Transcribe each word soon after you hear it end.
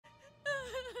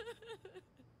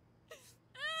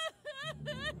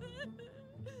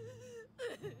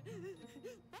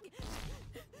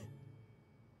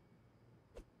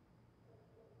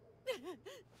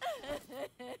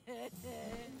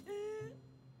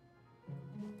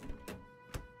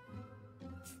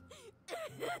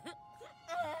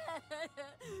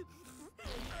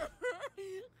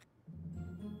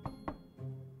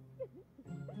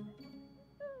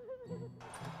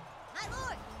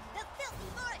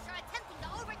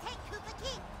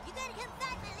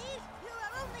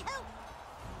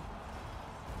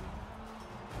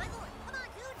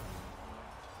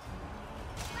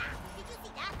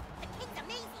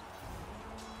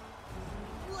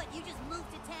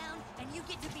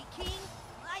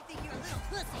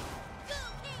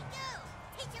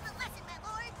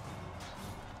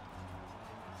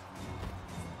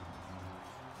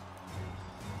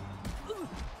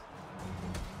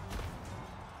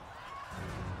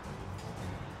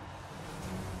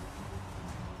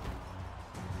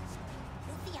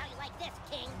this,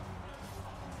 King.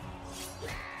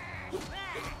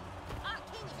 Our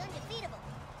king is undefeatable.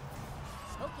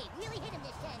 Okay, really hit him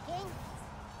this time, King.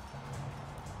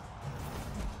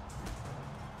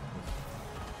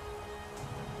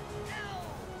 Ow!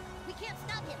 We can't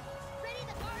stop him. Ready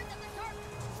the guards of the dark.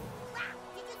 Wow,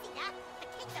 did you see that? The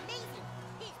king's amazing.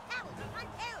 His powers are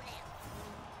unparalleled.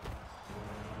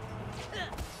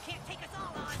 Can't take us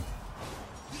all on.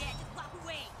 Yeah, just walk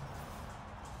away.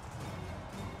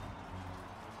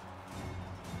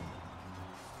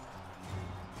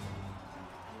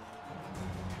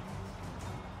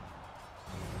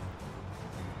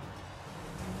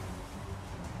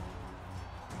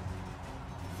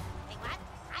 Hey, what?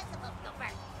 I'm supposed to go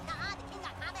first. Nuh-uh, the king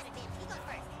got combat advantage. He goes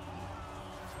first.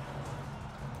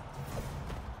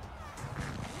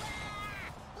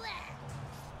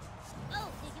 Oh,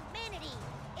 the humanity!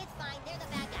 It's fine, they're the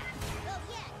bad guys. Oh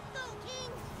yeah, go,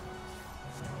 King!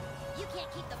 You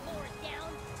can't keep the Moors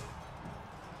down.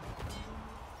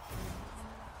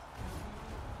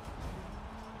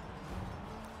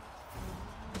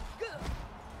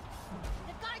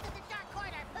 The guards of the Dark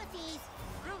Court are pussies!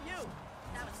 Screw you.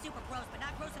 That was super gross, but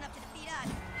not gross enough to defeat us.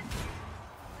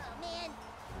 Oh, man.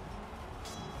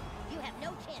 You have no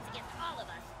chance against all of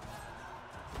us.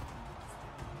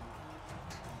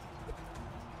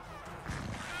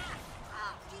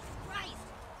 Oh, Jesus Christ!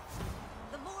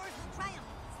 The Moors will triumph.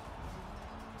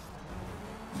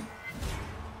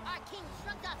 Our king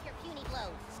shrugged off your puny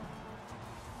blows.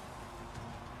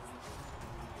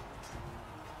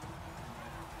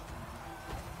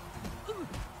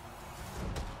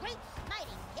 Great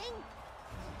smiting, King!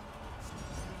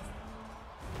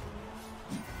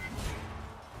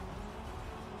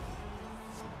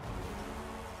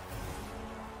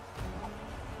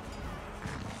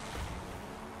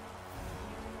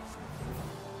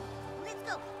 Let's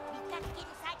go! We've got to get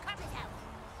inside Carmen's house.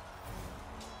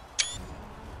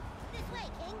 This way,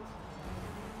 King!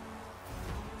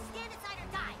 Stand aside or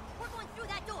die! We're going through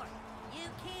that door! You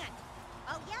can't,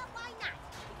 Oh yeah? Why not?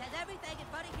 because everything in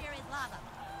front of here is lava.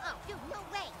 Oh, dude, no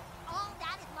way! All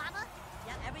that is lava?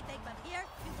 Yeah, everything from here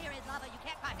to here is lava. You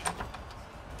can't cross it.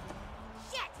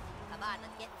 Shit! Come on,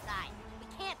 let's get inside. We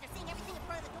can't. They're saying everything in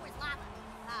front of the door is lava.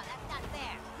 Oh, that's not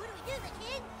fair. What do we do, the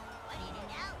king? What do you do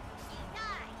now? You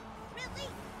die.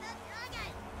 Release the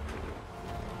dragon!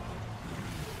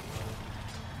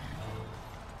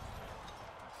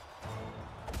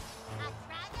 A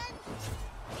dragon?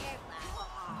 Careful.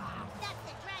 That's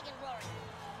the dragon roaring.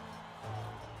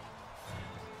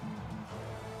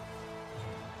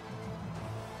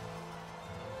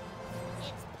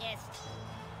 It's pissed.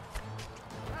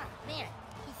 Oh, man.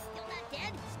 He's still not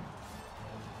dead?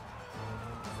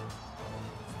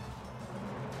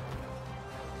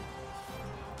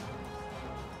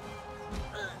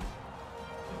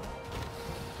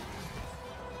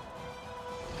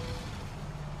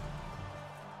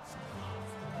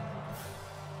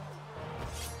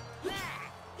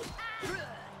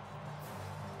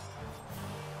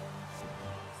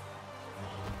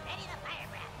 Ready the fire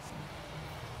breath.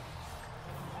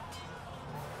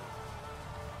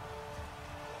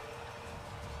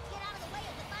 Get out of the way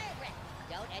of the fire breath.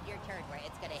 Don't end your turn where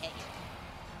it's gonna hit you.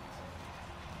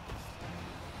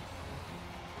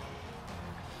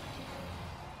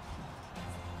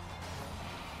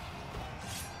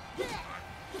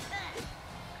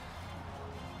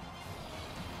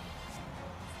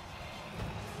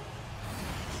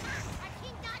 Our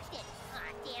king dodged it.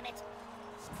 Aw, damn it.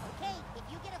 Okay, if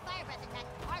you get a fire breath attack,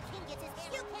 our king gets his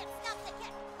hammer. You can't stop the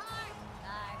cat. Car.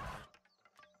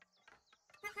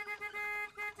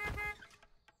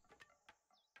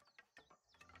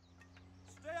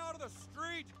 Stay out of the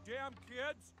street, damn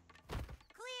kids!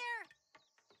 Clear.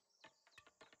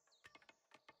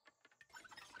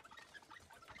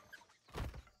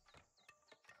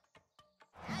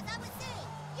 As I was saying,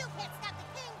 you can't stop the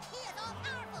king. He is all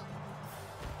powerful.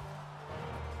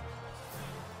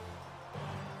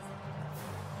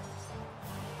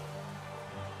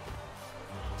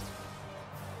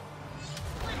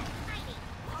 What a timing!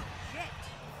 Oh, shit!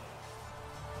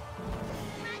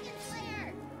 Dragon Slayer!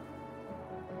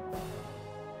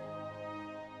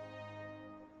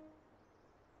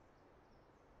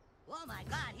 Oh my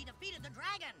god, he defeated the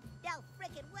dragon! No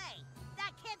frickin' way!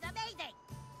 That kid's amazing!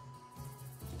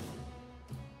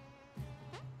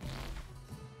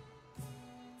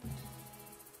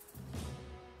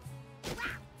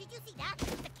 Wow! Did you see that?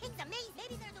 The king's amazing!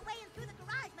 Maybe there's a way in through the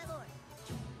garage, my lord!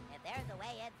 If there's a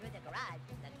way in through the garage,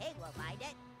 the king will find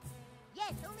it.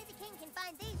 Yes, only the king can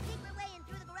find the secret way in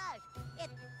through the garage. If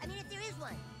there is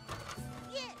one.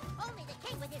 Yes, only the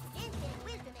king with his infinite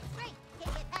wisdom and strength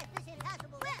can get past this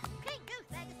impassable wall. King,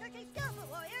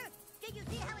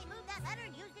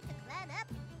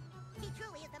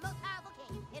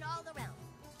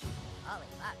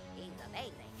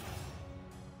 amazing.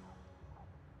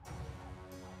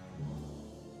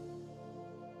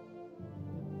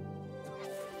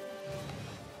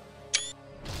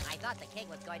 I thought the king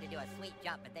was going to do a sweet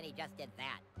jump, but then he just did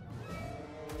that.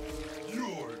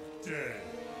 You're dead.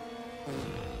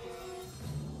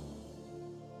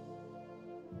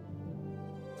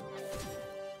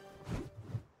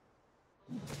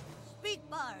 Speak,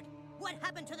 Bard! What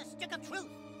happened to the stick of truth?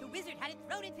 The wizard had it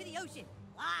thrown into the ocean.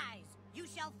 Lies! You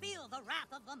shall feel the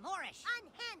wrath of the Moorish.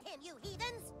 Unhand him, you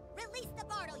heathens! Release the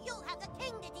Bardo, you'll have the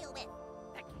king to deal with!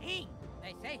 The king?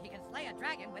 They say he can slay a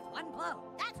dragon with one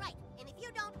blow. That's right, and if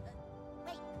you don't...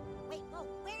 wait, whoa,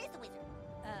 where is the wizard?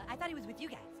 I thought he was with you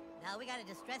guys. Now we got a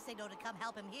distress signal to come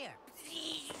help him here.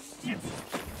 The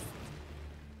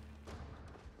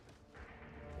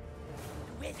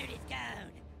wizard is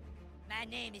gone. My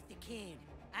name is the Coon.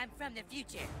 I'm from the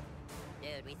future.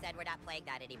 Dude, we said we're not playing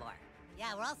that anymore.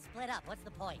 Yeah, we're all split up. What's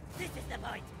the point? This is the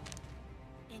point.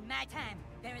 In my time,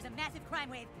 there is a massive crime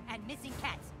wave and missing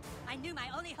cats. I knew my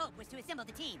only hope was to assemble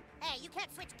the team. Hey, you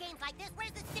can't switch games like this.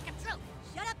 Where's the stick of truth?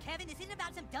 Shut up, Kevin. This isn't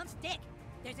about some dumb stick.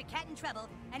 There's a cat in trouble,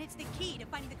 and it's the key to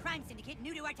finding the crime syndicate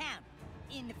new to our town.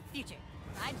 In the future.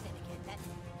 Crime syndicate?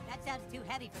 That sounds too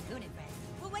heavy for Coon and friends.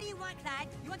 Well, what do you want, Clyde?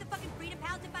 You want the fucking Freedom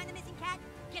Pals to find the missing cat?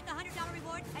 Get the $100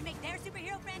 reward and make their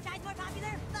superhero franchise more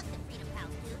popular? Fuck the Freedom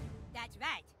Pals, dude. That's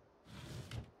right.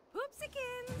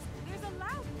 Hoopsikins! There's a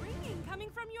loud ringing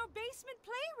coming from your basement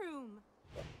playroom.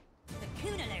 The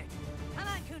Coon alert. Come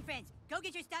on, Coon friends. Go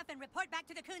get your stuff and report back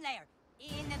to the Coon lair.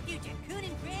 In the future, Coon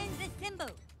and friends assemble.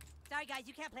 Sorry, guys,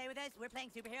 you can't play with us. We're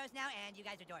playing superheroes now, and you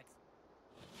guys are dorks.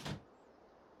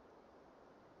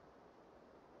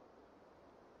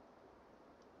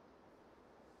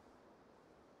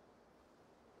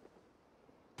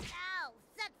 Ow!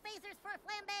 Set phasers for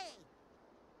flambe!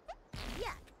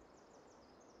 Yuck!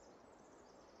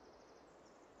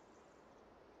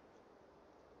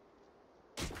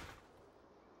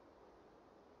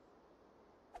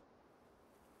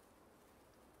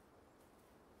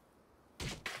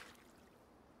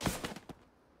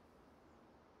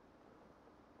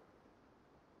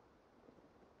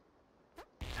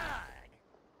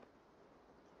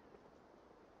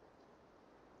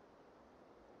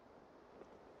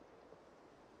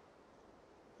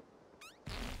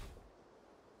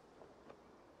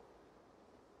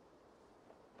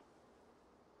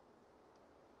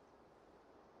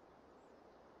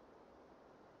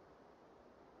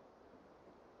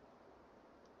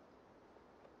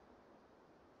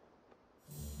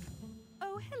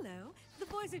 Oh, hello. The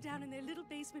boys are down in their little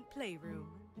basement playroom.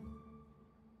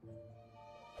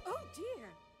 Oh, dear.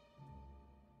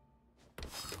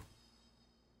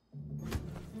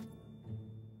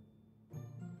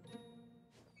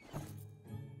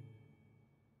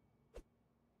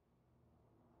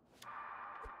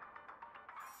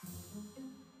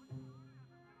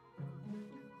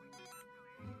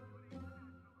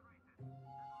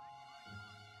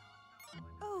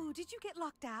 Oh, did you get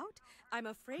locked out? I'm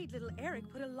afraid little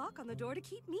Eric put a lock on the door to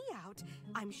keep me out.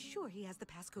 I'm sure he has the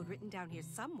passcode written down here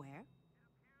somewhere. It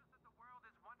appears that the world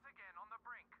is once again on the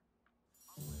brink.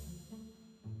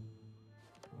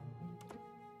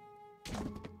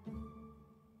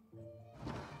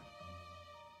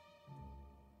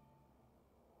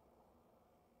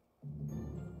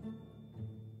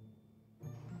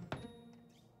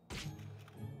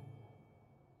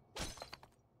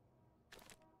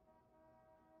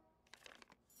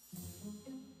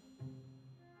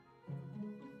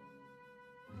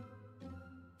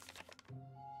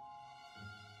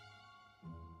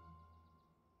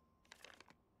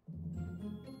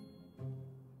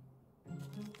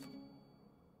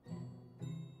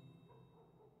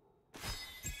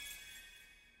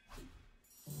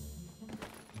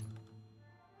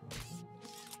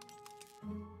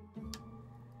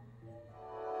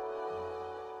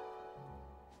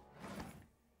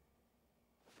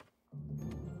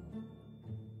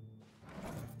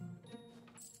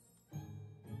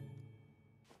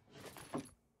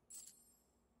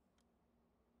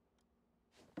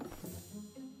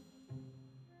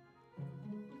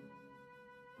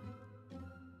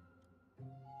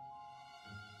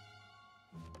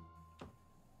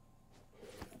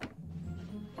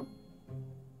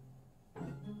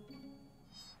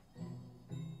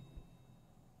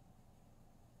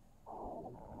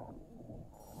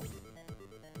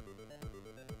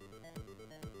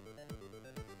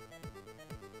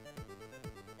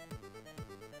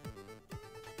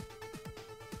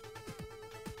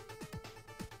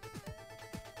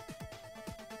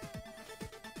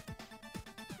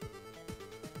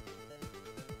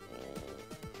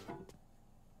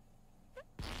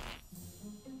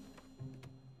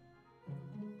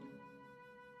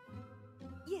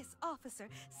 officer,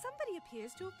 somebody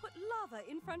appears to have put lava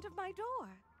in front of my door.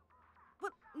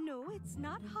 Well, no, it's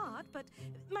not hot, but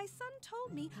my son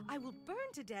told me I will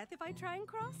burn to death if I try and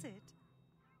cross it.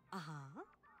 Uh-huh.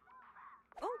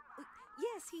 Oh,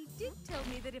 yes, he did tell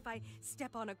me that if I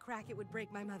step on a crack, it would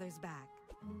break my mother's back.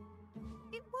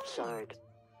 It won't. Shard.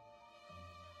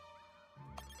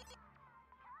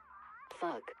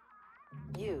 Fuck.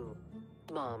 You,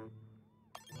 Mom.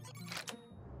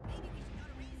 Maybe we should go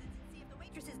to Reasons and see if the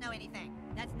waitresses know anything.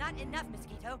 That's not enough,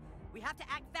 Mosquito. We have to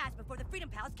act fast before the Freedom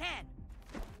Pals can.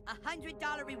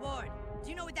 $100 reward. Do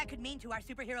you know what that could mean to our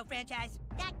superhero franchise?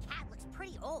 That cat looks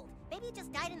pretty old. Maybe it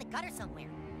just died in the gutter somewhere.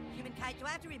 Humankind, do I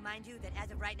have to remind you that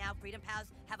as of right now, Freedom Pals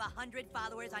have 100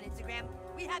 followers on Instagram?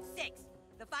 We have 6.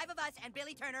 The 5 of us and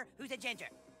Billy Turner, who's a ginger.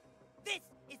 This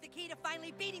is the key to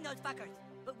finally beating those fuckers.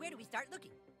 But where do we start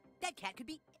looking? That cat could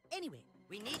be anywhere.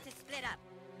 We need to split up.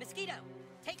 Mosquito,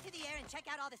 take to the air and check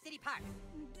out all the city parks.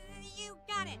 You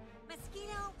got it.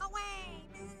 Mosquito away.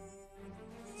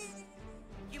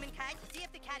 Humankind, see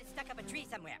if the cat is stuck up a tree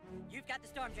somewhere. You've got the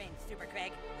storm drain, Super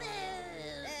Craig.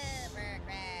 Super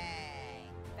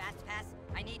Craig. Fast Pass,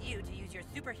 I need you to use your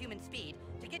superhuman speed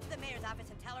to get to the mayor's office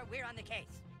and tell her we're on the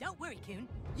case. Don't worry, Coon.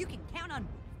 You can count on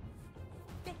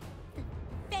Fast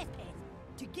Pass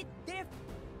to get there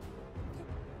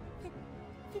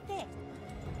fast.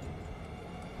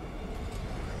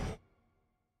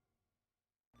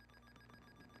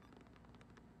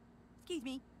 Excuse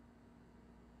me.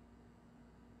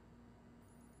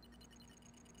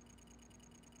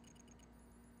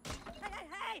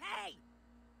 Hey!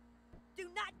 Do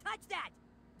not touch that!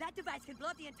 That device can blow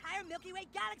up the entire Milky Way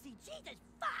galaxy! Jesus,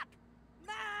 fuck!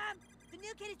 Mom! The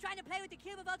new kid is trying to play with the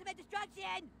cube of ultimate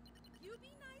destruction! You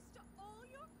be nice to all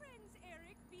your friends,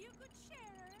 Eric. Be a good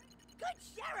sharer. Good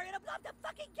sharer! It'll blow up the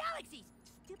fucking galaxies!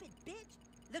 Stupid bitch!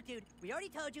 Look, dude, we already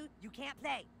told you, you can't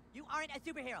play. You aren't a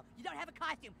superhero. You don't have a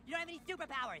costume. You don't have any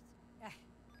superpowers.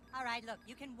 All right, look,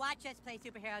 you can watch us play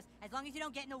superheroes as long as you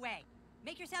don't get in the way.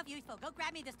 Make yourself useful. Go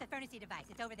grab me the Stefernity device.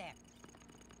 It's over there.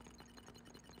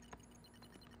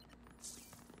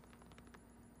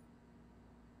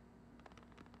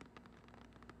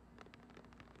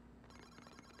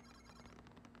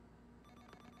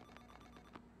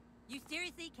 You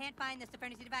seriously can't find the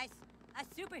Stefernity device? Us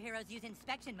superheroes use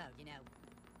inspection mode, you know.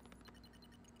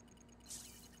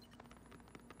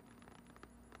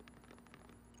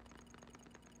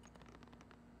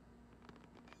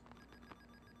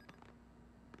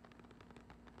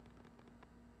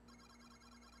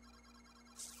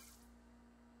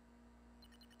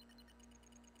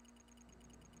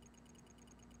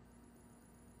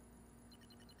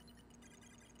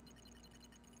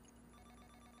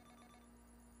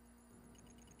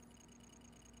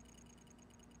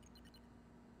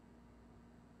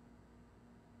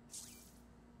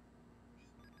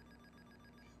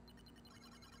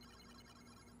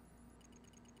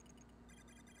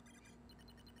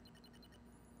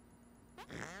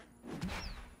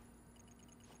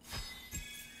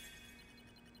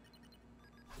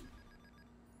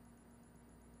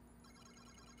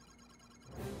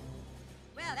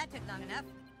 Well, that took long enough.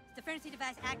 Is the furnace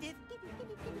device active?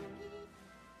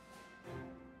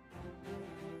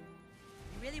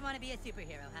 You really want to be a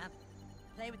superhero, huh?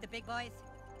 Play with the big boys?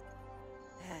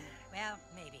 Well,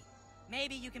 maybe.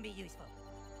 Maybe you can be useful.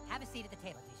 Have a seat at the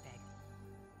table, douchebag.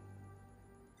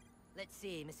 Let's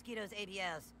see, Mosquito's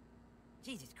ABLs.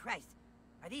 Jesus Christ.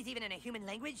 Are these even in a human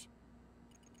language?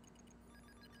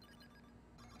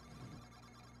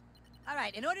 All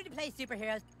right, in order to play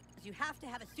superheroes, you have to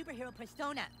have a superhero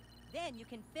persona. Then you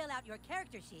can fill out your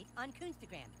character sheet on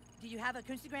Coonstagram. Do you have a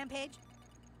Coonstagram page?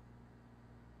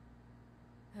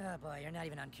 Oh boy, you're not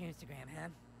even on Coonstagram, huh?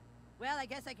 Well, I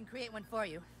guess I can create one for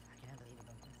you. I can't believe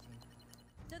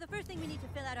it. So the first thing we need to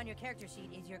fill out on your character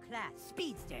sheet is your class,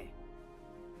 Speedster.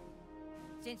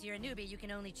 Since you're a newbie, you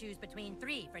can only choose between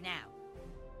 3 for now.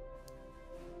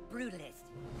 Brutalist.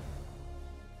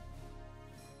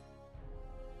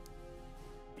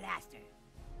 Blaster.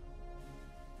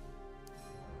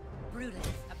 Brutalist.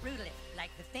 A brutalist,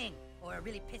 like The Thing, or a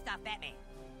really pissed off Batman.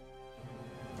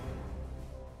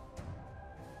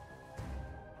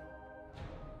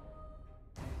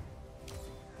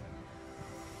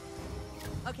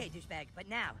 Okay, douchebag, but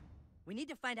now, we need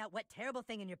to find out what terrible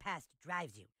thing in your past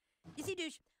drives you. You see,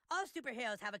 douche, all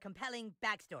superheroes have a compelling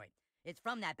backstory. It's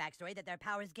from that backstory that their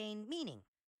powers gain meaning.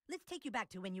 Let's take you back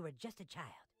to when you were just a child.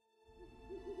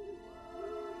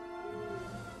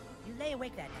 You lay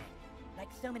awake that night. Like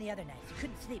so many other nights, you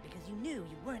couldn't sleep because you knew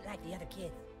you weren't like the other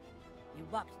kids. You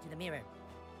walked to the mirror.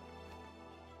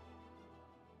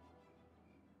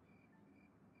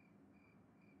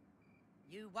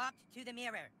 You walked to the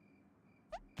mirror.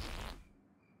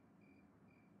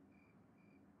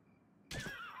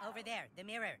 Over there, the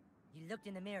mirror. You looked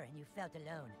in the mirror and you felt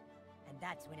alone. And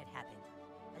that's when it happened.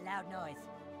 A loud noise.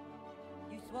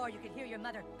 You swore you could hear your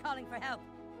mother calling for help.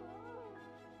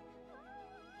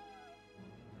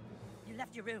 You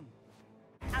left your room.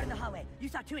 Out in the hallway, you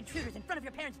saw two intruders in front of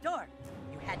your parents' door.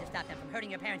 You had to stop them from hurting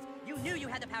your parents. You knew you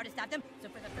had the power to stop them, so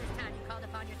for the first time you called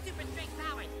upon your super strength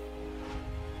powers.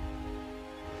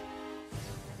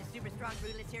 As a super strong,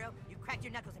 brutalist hero, you cracked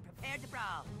your knuckles and prepared to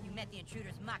brawl. You met the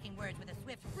intruders' mocking words with a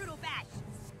swift, brutal bash.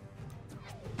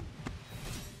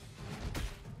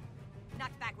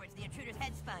 Knocked backwards, the intruder's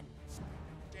head spun.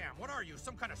 Damn, what are you,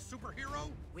 some kind of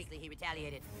superhero? Weakly, he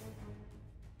retaliated.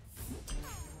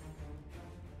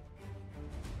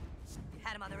 You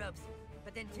had him on the ropes,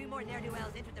 but then two more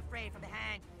ne'er-do-wells entered the fray from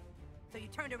behind. So you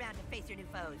turned around to face your new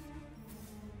foes.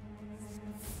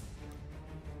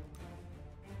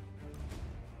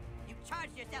 You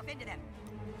charged yourself into them.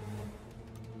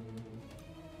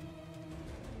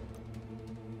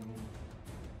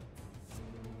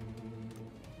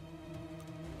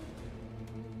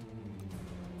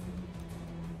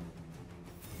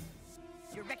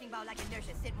 Your wrecking ball like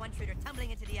inertia sent one intruder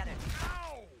tumbling into the other.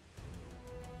 Ow!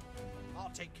 I'll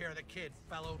take care of the kid,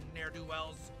 fellow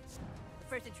ne'er-do-wells. The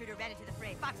first intruder ran into the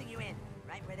fray, boxing you in,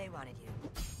 right where they wanted you.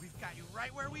 We've got you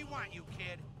right where we want you,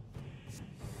 kid.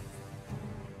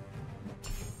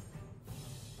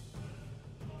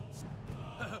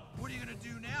 What are you gonna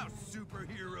do now,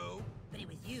 superhero? But it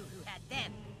was you who had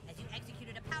them, as you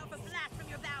executed a powerful blast from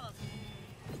your bowels.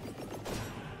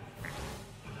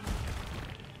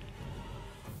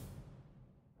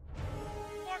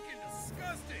 Fucking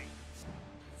disgusting!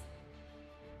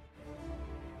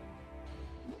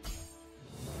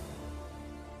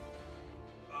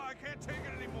 Oh, I can't take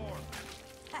it anymore.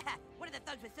 One of the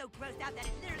thugs was so grossed out that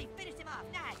it literally finished him off.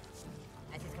 Nice!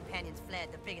 As his companions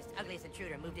fled, the biggest, ugliest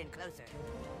intruder moved in closer.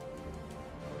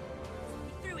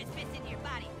 He threw his fists into your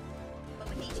body, but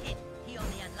with each hit, he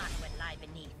only unlocked what lay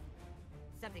beneath.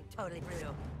 Something totally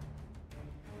brutal.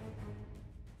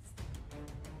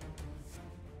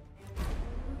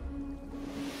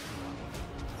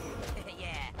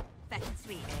 Yeah, fat and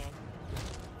sweet, man.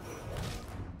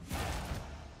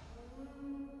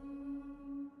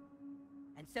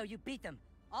 And so you beat them.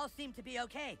 All seemed to be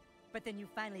okay, but then you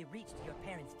finally reached your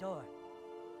parents' door.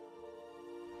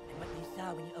 And what you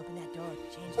saw when you opened that door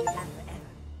changed your life forever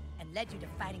and led you to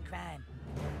fighting crime.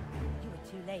 You were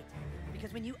too late,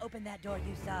 because when you opened that door,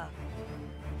 you saw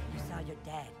your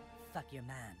dad fuck your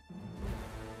mom.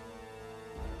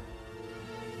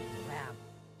 Wow,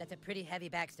 that's a pretty heavy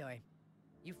backstory.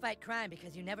 You fight crime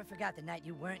because you never forgot the night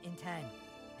you weren't in time,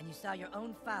 and you saw your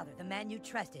own father, the man you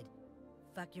trusted,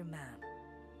 fuck your mom.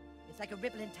 It's like a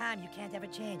ripple in time you can't ever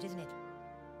change, isn't it?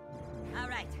 All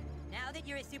right, now that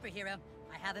you're a superhero,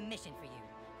 I have a mission for you.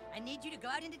 I need you to go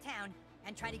out into town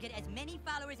and try to get as many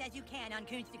followers as you can on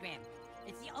Coonstagram.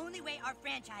 It's the only way our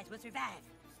franchise will survive.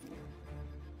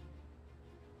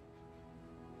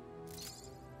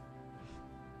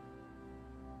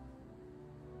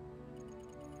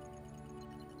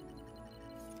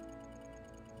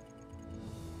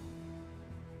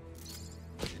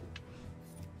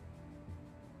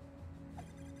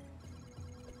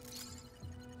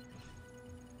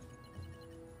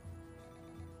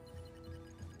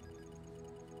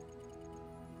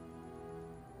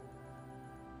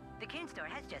 The Coon Store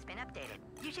has just been updated.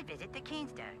 You should visit the Coon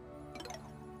Store.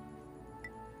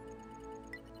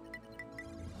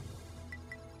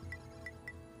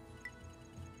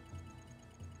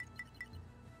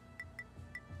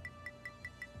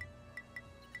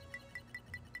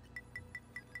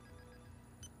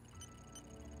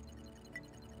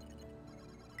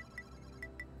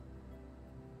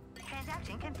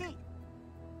 Transaction complete.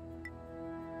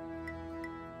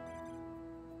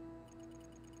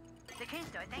 The Coon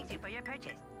Store thanks you for your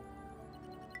purchase.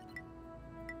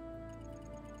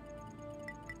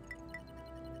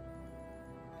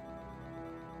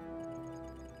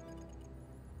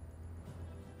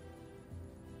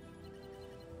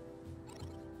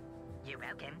 You're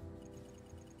welcome.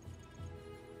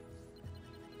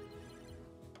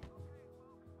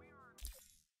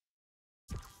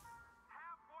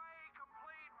 Halfway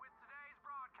complete with today's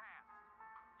broadcast.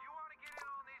 You want to get in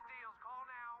on these deals, call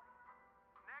now.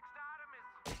 Next item is...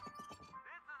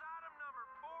 This is item number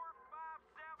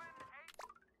 4578.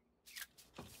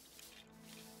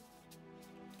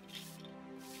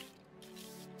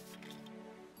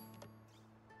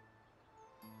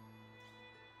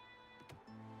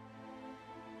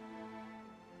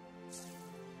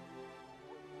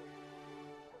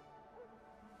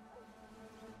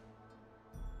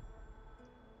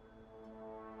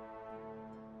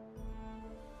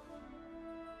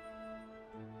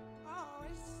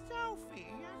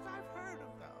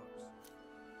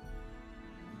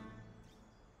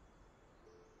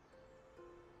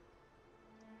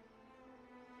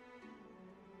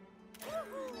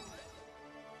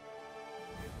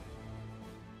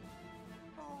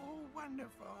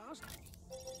 universe.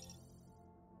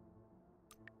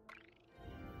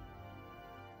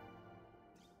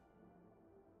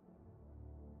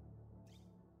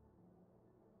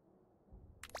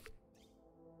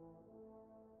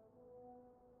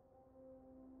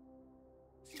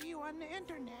 See you on the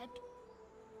internet.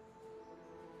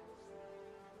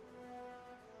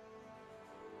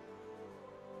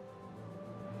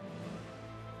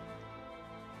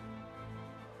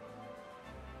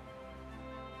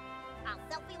 I'll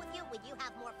selfie with you when you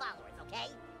have more followers, okay?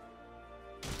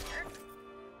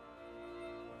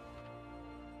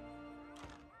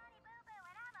 Honey Boo Boo,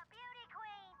 and I'm a beauty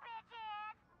queen,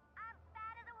 bitches! I'm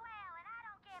fat as a whale, and I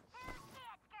don't give two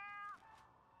shits, girl!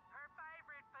 Her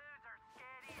favorite foods are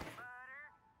sketty and butter,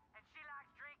 and she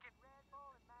likes drinking Red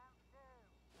Bull and Mountain Dew.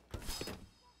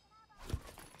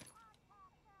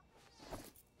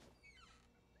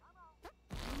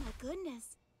 Oh my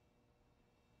goodness.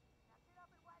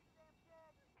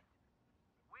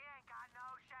 We ain't got no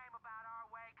shame about our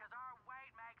weight, 'cause our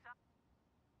weight makes us...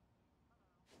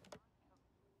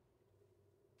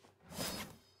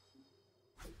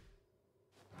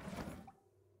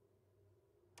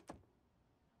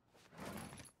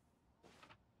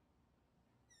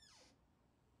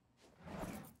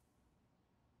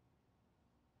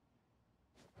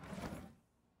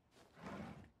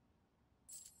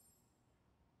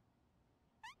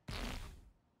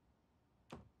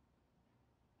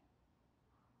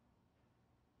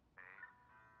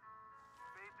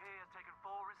 BP has taken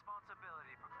full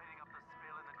responsibility for cleaning up the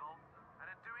spill in the Gulf, and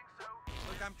in doing so,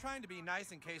 Look, I'm trying to be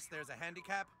nice in case there's a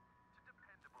handicap. to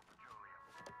dependable petroleum.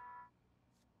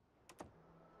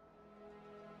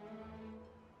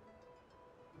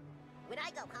 When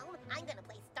I go home, I'm gonna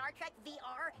play Star Trek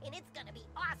VR, and it's gonna be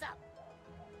awesome!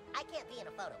 I can't be in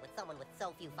a photo with someone with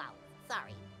so few followers.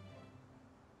 Sorry.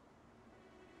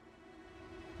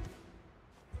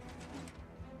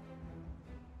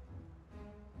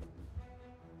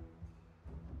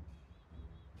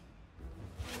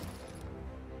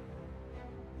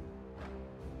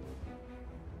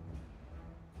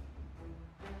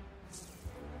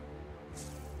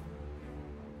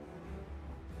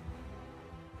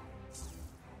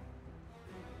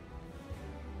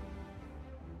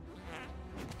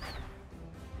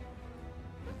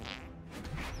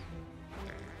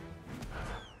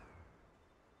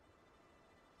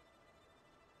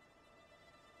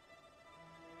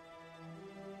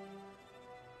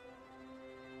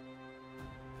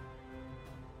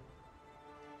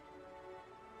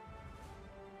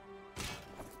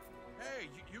 Hey,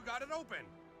 you got it open.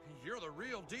 You're the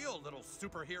real deal, little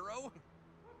superhero.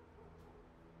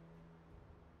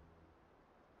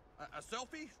 A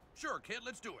selfie? Sure, kid,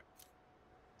 let's do it.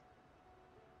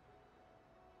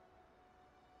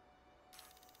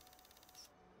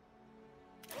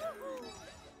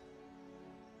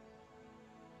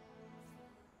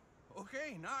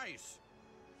 Okay, nice.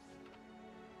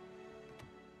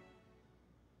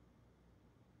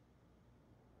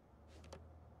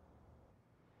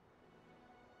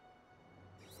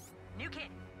 New kid,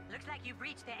 looks like you've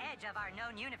reached the edge of our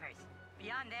known universe.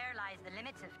 Beyond there lies the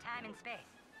limits of time and space.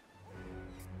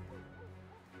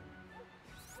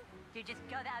 Dude, just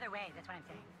go the other way, that's what I'm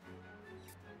saying.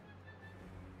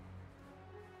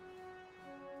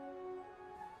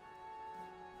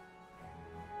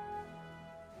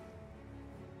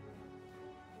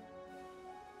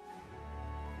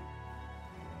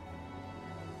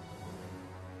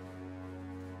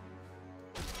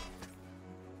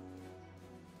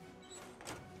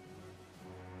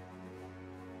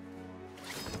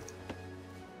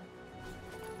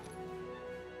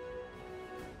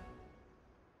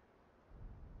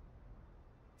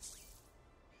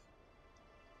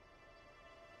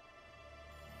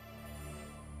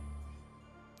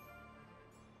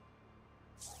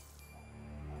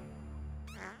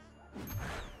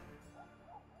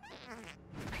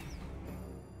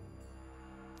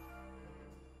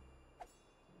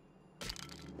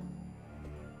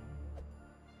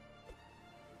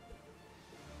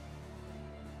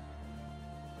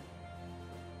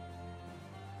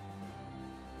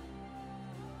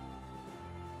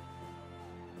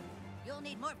 You'll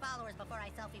need more followers before I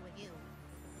selfie with you.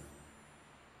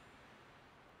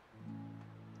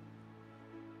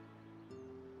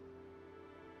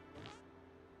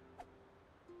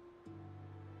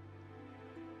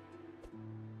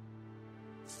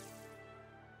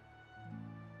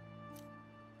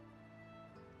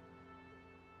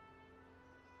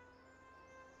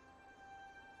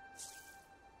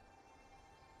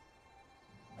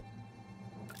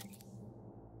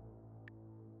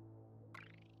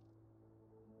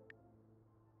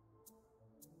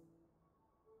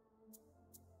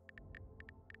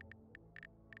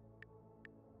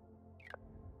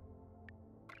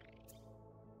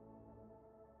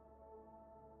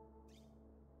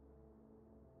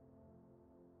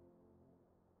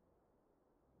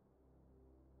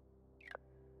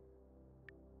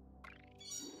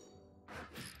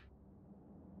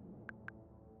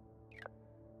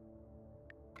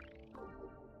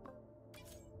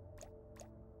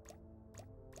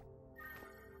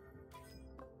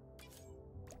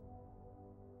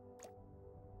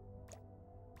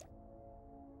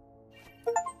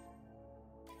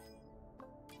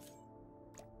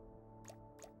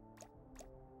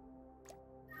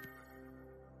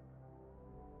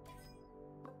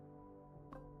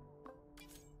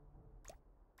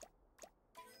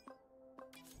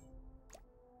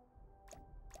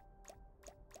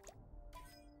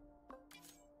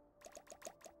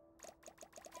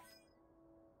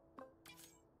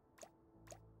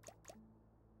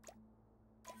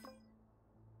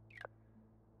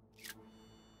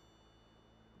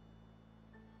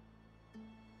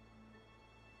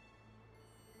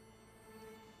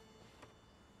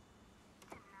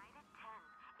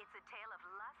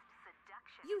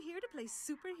 play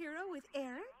superhero with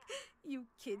Eric? You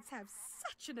kids have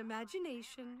such an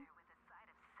imagination.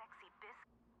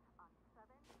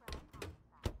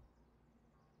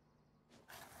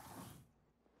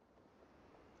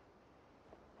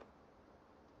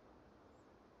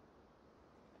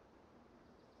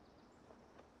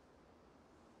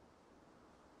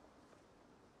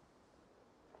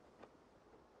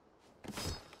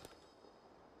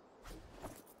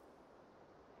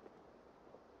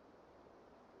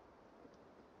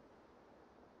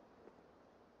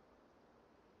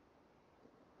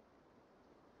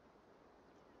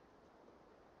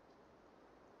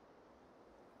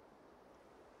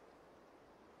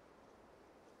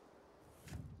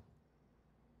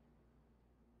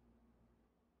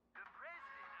 The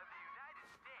President of the United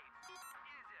States is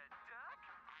a duck?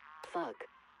 Fuck.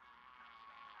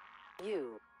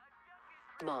 You,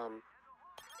 Mom.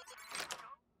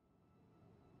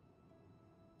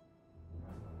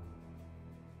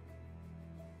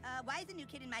 Why is the new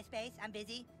kid in my space? I'm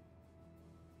busy.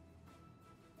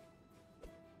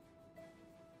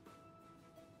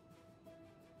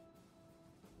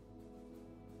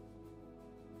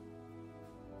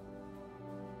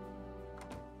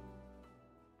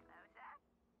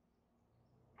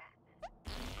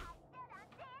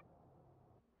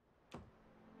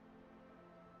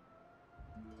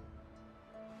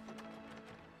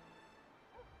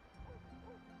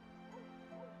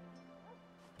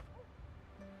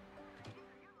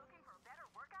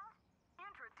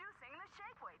 Introducing the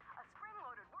Shake Weight, a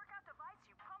spring-loaded workout device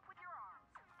you pump with your arms.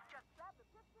 Just grab the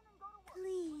piston and go to work.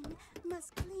 Clean. Must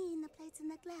clean the plates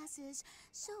and the glasses.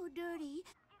 So dirty.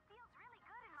 It feels really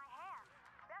good in my hands.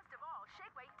 Best of all,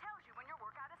 Shake Weight tells you when your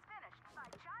workout is finished by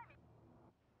chiming.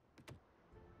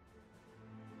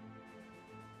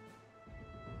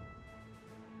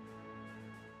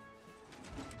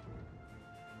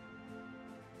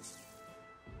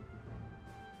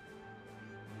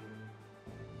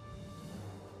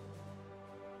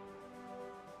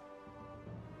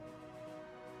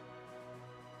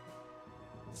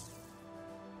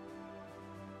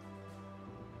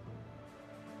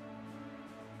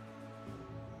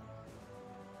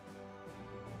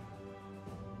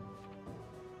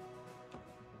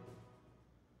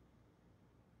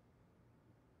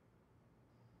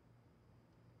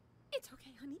 It's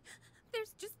okay, honey.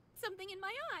 There's just something in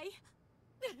my eye.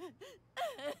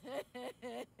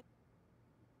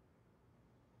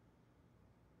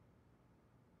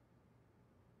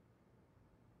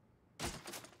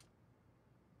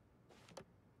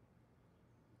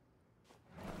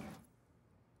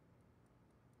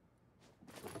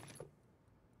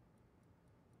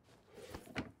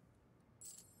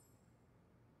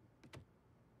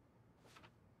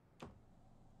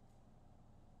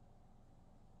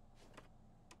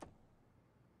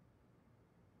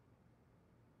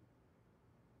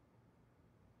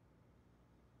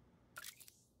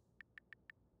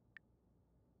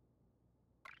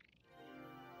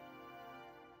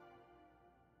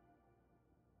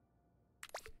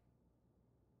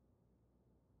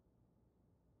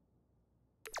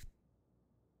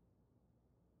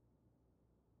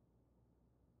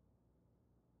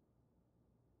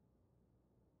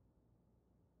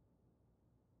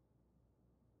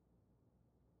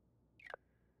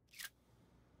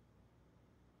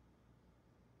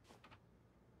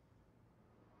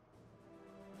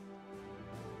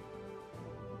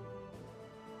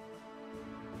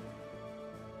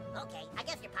 Okay, I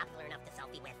guess you're popular enough to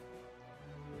selfie with.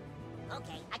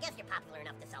 Okay, I guess you're popular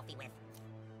enough to selfie with.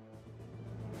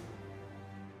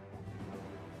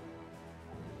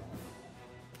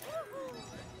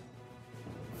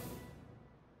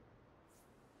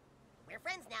 We're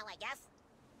friends now, I guess.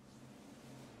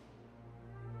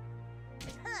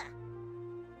 Huh.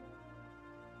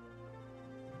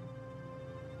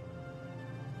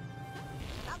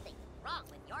 Something's wrong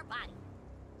with your body.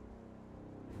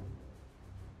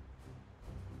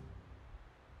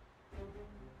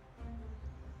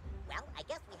 Well, I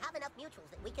guess we have enough mutuals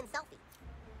that we can selfie.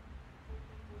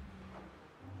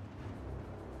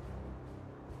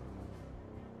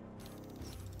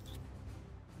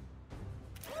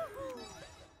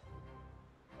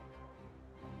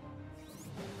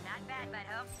 Not bad,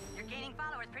 butthole. You're gaining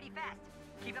followers pretty fast.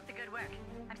 Keep up the good work.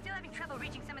 I'm still having trouble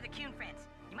reaching some of the Coon friends.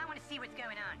 You might want to see what's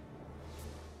going on.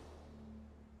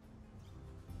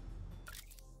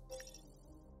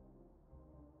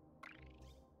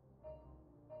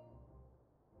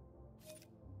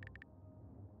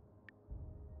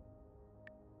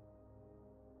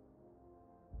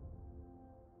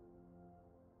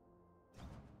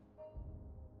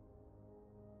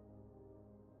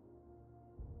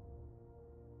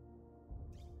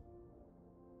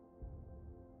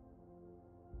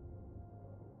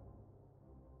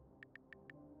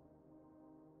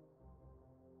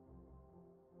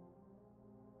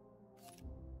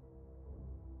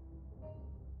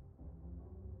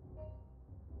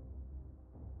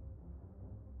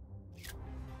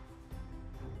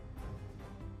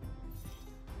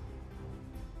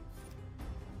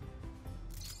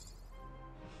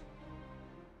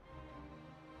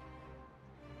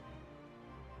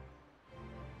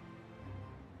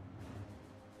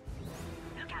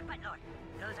 lord.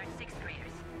 Those are 6th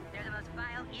graders. They're the most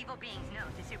vile, evil beings known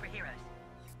to superheroes.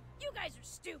 You guys are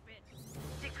stupid.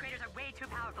 6th graders are way too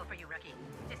powerful for you, rookie.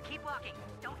 Just keep walking.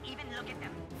 Don't even look at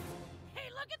them. Hey,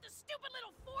 look at the stupid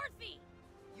little fourthie!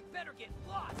 You better get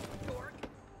lost, dork!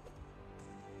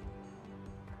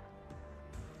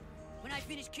 When I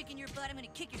finish kicking your butt, I'm gonna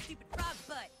kick your stupid frog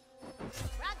butt.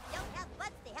 Frogs don't have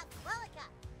butts, they have cloaca.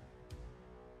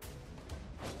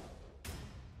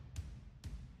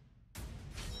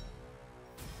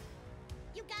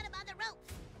 You got him on the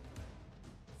ropes.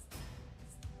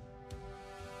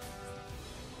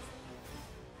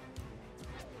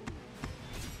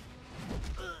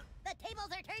 The tables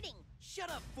are turning. Shut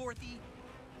up, fourthie!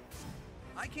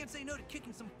 I can't say no to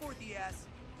kicking some fourthie ass.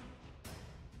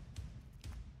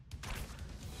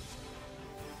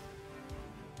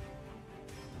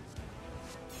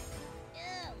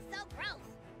 Ew, so gross.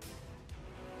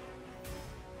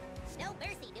 No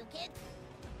mercy, new kid.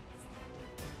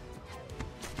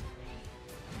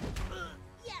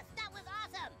 Yes, that was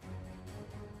awesome.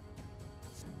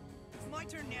 It's my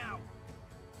turn now.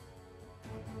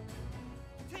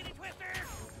 Titty twister!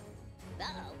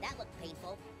 Uh-oh, that looked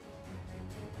painful.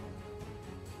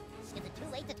 Is it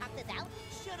too late to talk this out?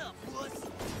 Shut up, wuss!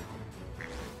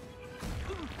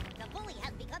 The bully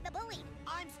has become the bullied.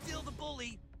 I'm still the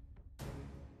bully!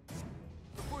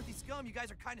 For fourthie scum, you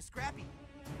guys are kind of scrappy.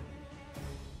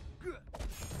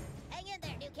 Hang in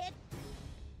there, new kid.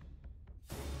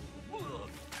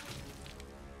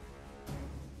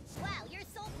 Wow, you're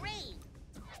so brave.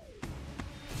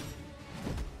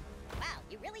 Wow,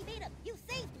 you really beat him. You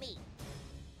saved me.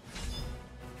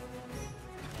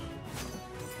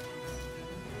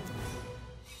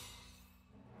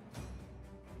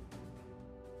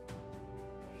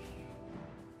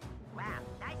 Wow,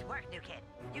 nice work, new kid.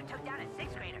 You took down a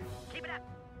 6th grader. Keep it up.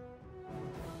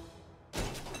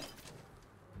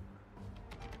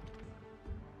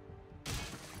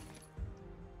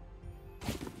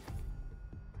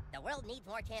 The world needs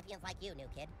more champions like you, new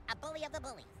kid. A bully of the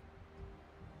bullies.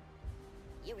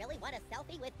 You really want a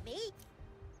selfie with me?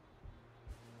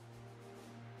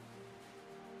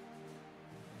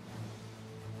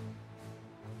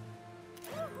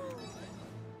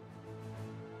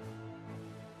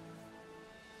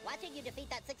 Watching you defeat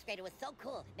that 6th grader was so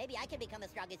cool. Maybe I can become as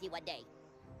strong as you one day.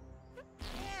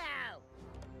 Ow!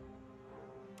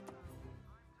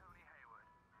 Tony Haywood,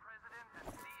 President and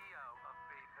CEO of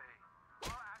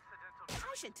BP. Our accidental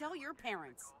I should tell your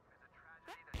parents. is a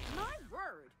tragedy that My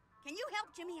word! Can you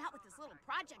help Jimmy out with this little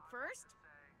project first?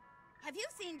 Have you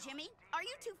seen Jimmy? Are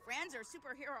you two friends or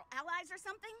superhero allies or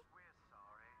something? we're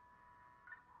sorry.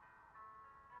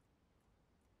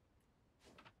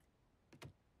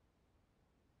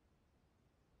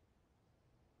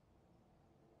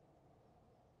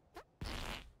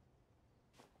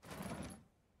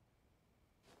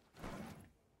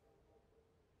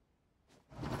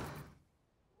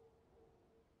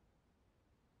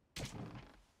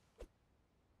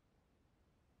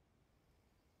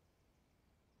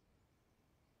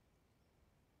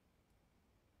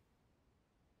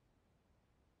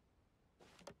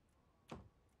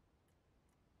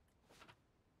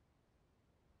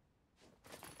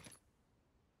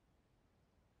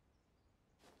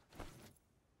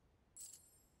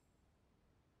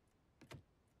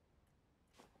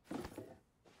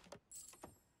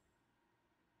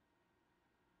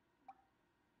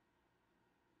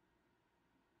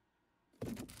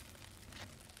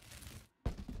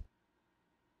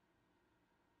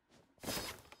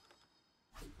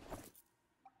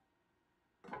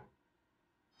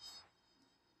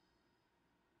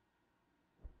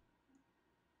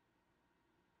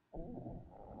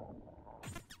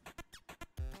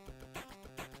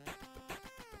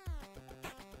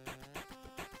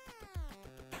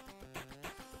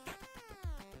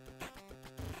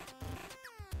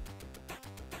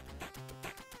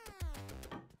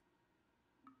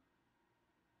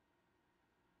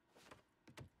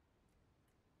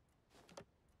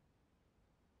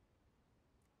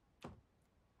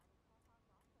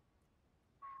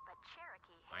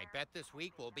 I bet this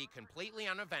week will be completely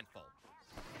uneventful.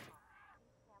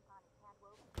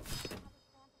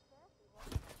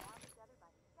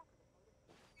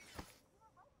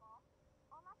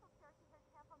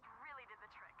 Really did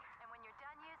the trick. And when you're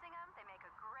done using them, they make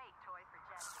a great toy for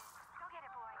Jesse. Go get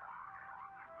it, boy.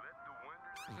 Let the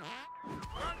winners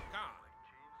Good God!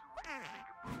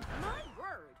 My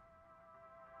word!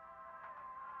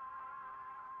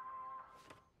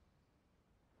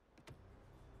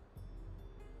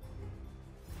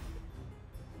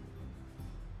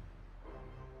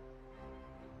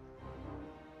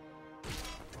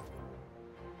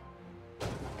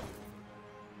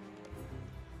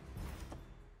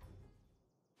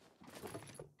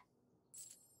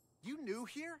 new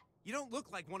here? You don't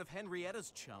look like one of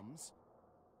Henrietta's chums.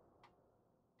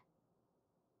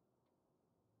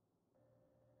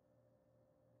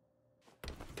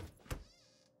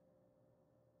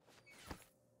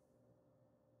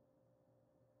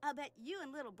 I'll bet you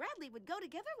and little Bradley would go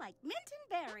together like mint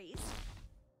and berries.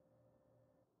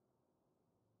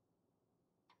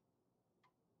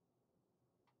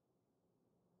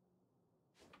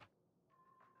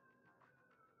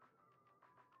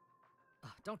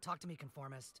 Don't talk to me,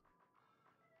 conformist.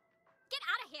 Get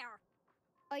out of here!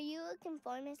 Are you a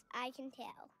conformist? I can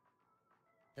tell.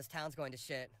 This town's going to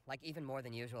shit, like even more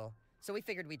than usual. So we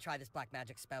figured we'd try this black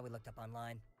magic spell we looked up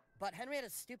online. But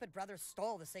Henrietta's stupid brother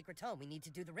stole the sacred tome we need to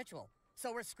do the ritual.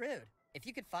 So we're screwed. If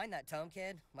you could find that tome,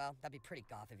 kid, well, that'd be pretty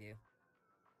goth of you.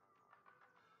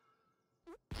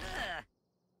 Ugh.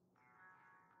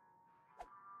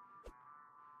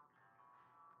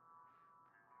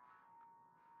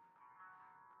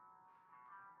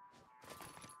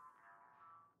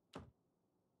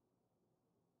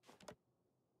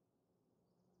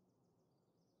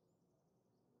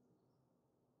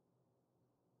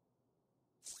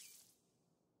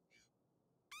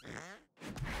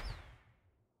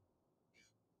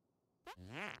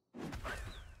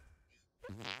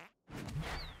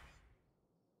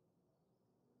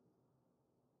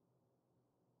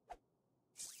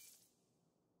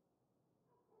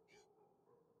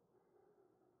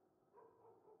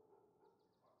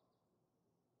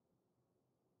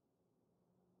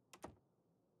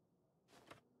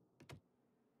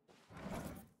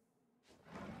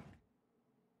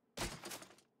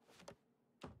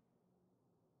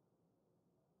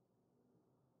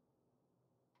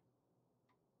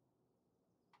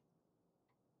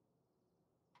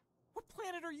 What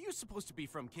planet are you supposed to be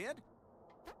from, kid?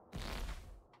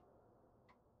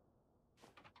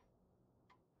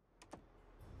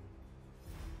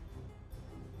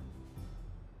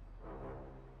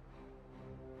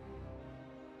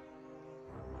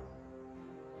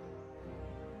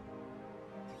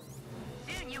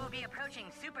 Soon you will be approaching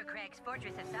Super Craig's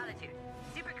Fortress of Solitude.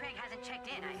 Super Craig hasn't checked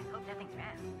in. I hope nothing's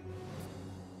wrong.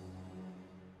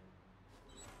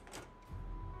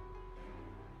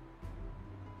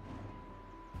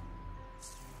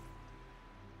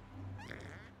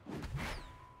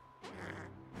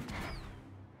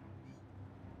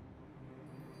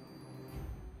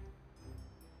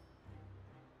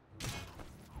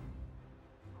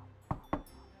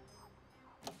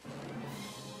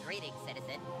 Greetings,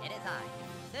 citizen. It is I,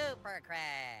 Super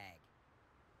Craig.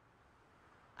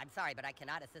 I'm sorry, but I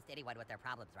cannot assist anyone with their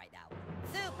problems right now.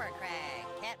 Super Craig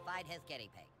can't find his guinea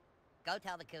pig. Go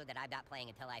tell the coon that I'm not playing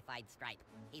until I find Stripe.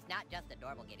 He's not just a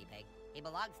normal guinea pig. He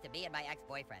belongs to me and my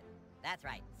ex-boyfriend. That's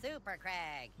right, Super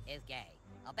Craig is gay.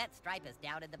 I'll bet Stripe is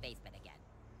down in the basement again.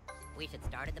 We should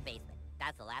start in the basement.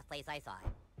 That's the last place I saw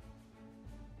him.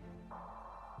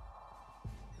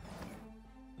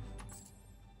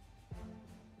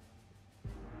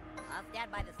 I'll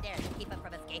stand by the stairs and keep him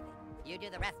from escaping. You do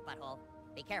the rest, butthole.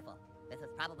 Be careful. This is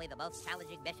probably the most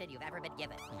challenging mission you've ever been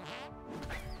given.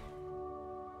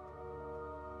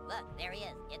 Look, there he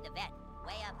is, in the vent,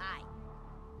 way up high.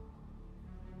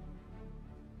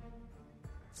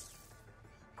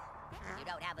 You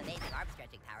don't have amazing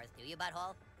arm-stretching powers, do you,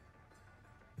 butthole?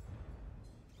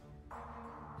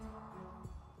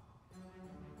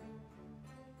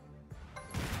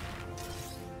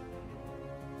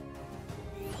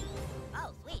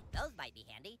 Oh, sweet. Those might be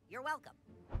handy. You're welcome.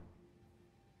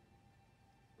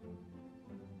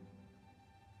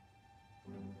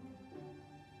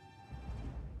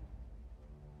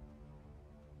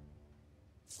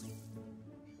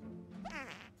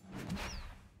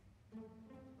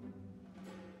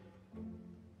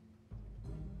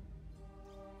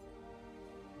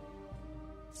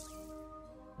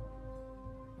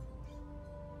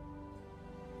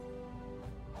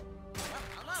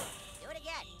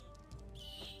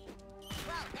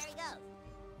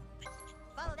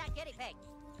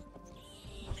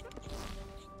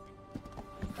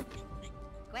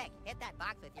 Quick, hit that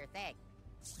box with your thing.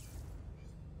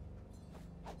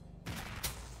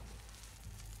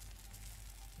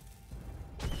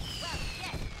 Well,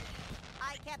 shit!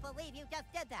 I can't believe you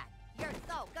just did that. You're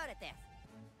so good at this.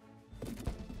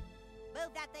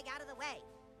 Move that thing out of the way.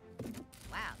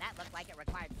 Wow, that looked like it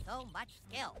required so much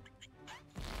skill.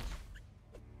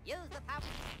 Use the power.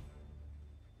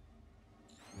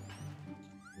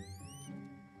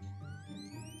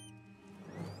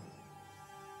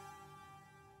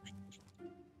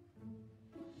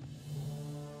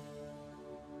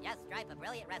 Yes, Stripe, a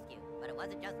brilliant rescue. But it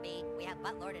wasn't just me. We have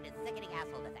Buttlord and his sickening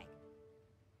asshole to thank.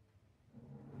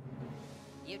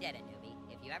 You did it, newbie.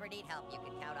 If If you ever need help, you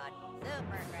can count on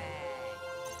Super Craig.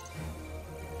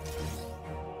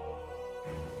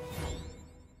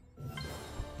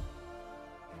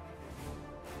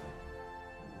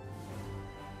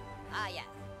 Ah, yes.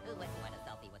 Who wouldn't want a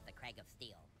selfie with the Craig of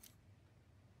Steel?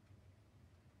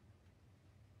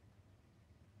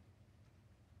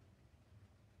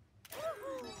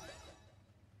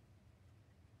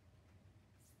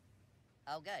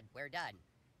 Oh, good. We're done.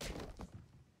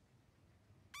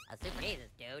 A super Jesus,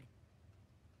 dude.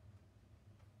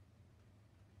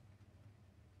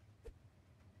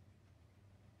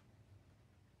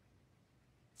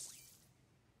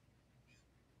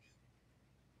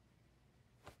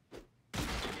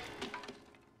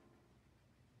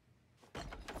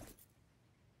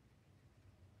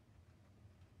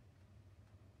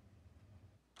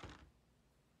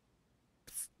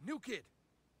 Psst, new kid.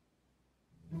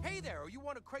 Hey there, are you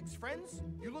one of Craig's friends?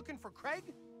 You looking for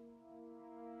Craig?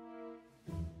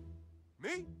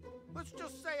 Me? Let's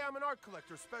just say I'm an art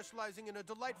collector specializing in a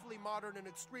delightfully modern and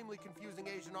extremely confusing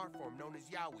Asian art form known as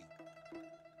yaoi.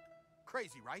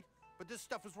 Crazy, right? But this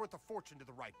stuff is worth a fortune to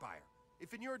the right buyer.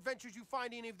 If in your adventures you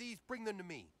find any of these, bring them to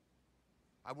me.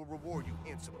 I will reward you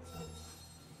handsomely.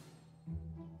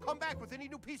 Come back with any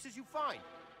new pieces you find.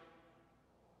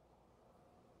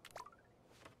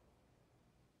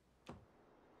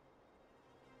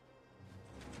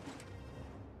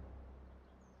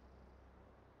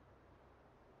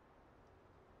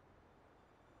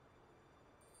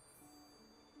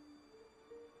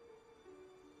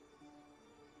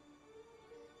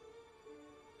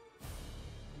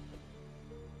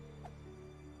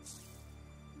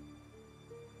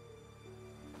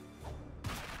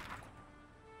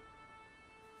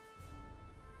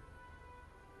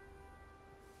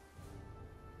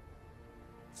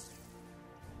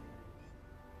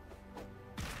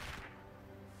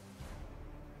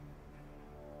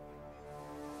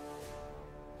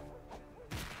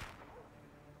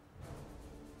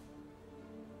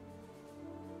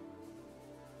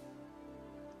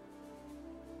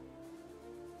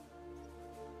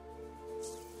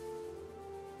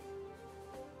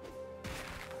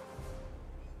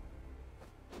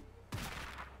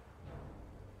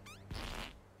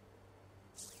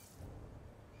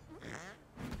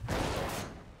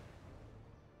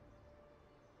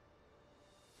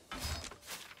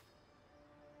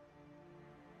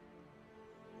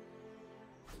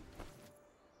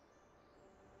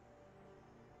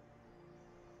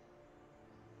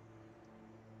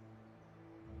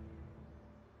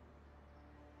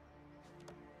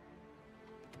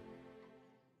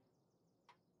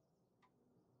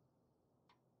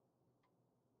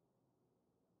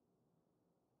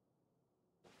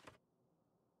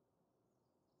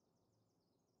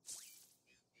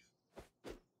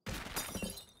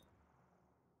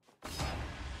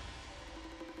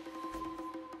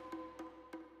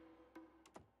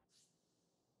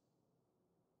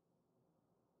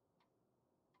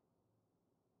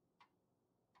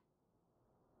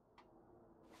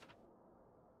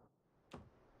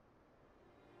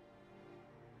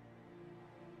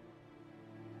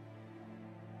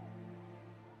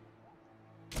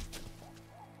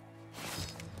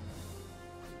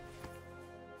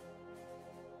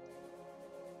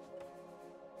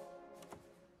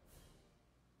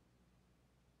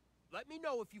 Let me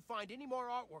know if you find any more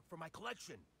artwork for my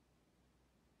collection.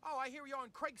 Oh, I hear you're on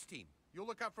Craig's team. You'll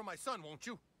look out for my son, won't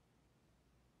you?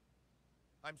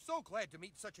 I'm so glad to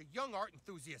meet such a young art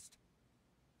enthusiast.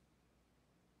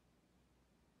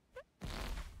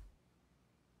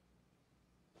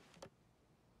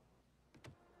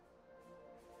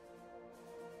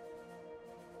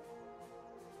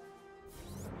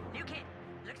 New kid,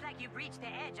 looks like you've reached the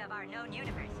edge of our known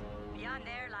universe. Beyond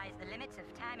there lies the limits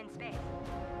of time and space.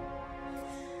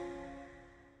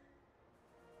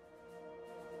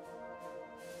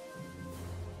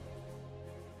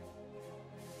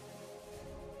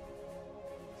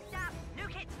 Stop! New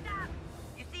kid, stop!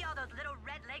 You see all those little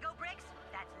red Lego bricks?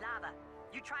 That's lava.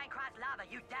 You try and cross lava,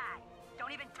 you die.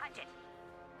 Don't even touch it.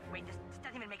 Wait, this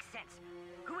doesn't even make sense.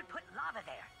 Who would put lava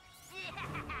there?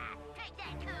 Take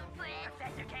that, Coon friend!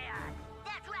 Professor Chaos!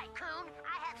 That's right, Coon.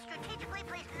 I have strategically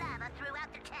placed lava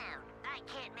throughout the town. I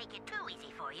can't make it too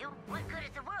easy for you. What good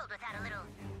is the world without a little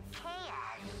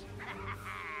chaos?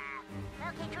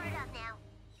 Okay, turn it off now.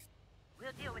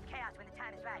 We'll deal with chaos when the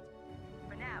time is right.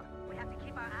 For now, we have to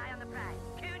keep our eye on the prize.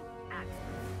 Coon, out.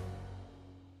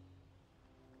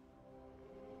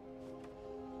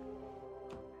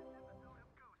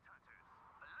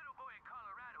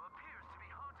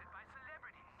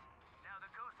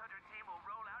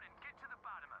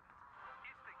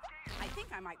 I think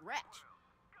I might retch.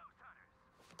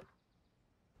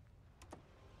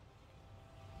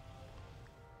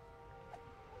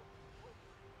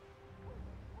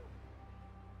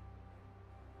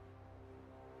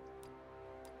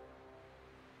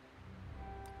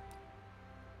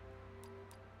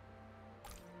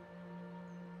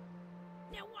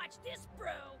 Now watch this, bro.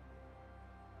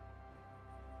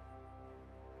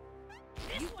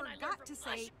 This You one I learned forgot from to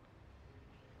say... Usher.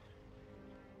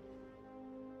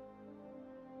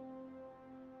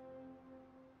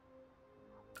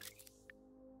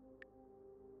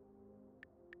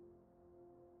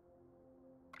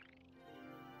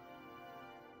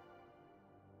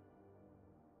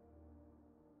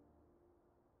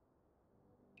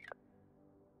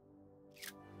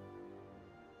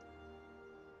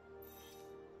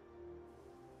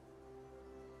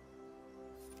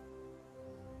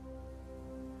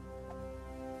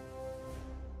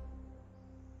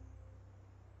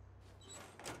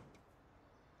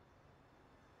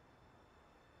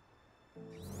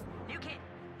 New kid,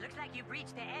 looks like you've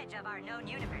reached the edge of our known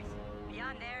universe.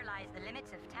 Beyond there lies the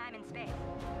limits of time and space.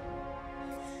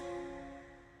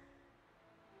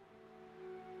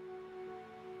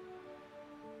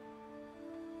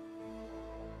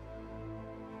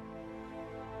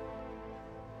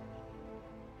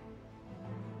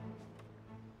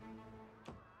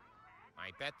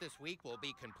 I bet this week will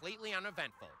be completely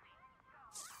uneventful.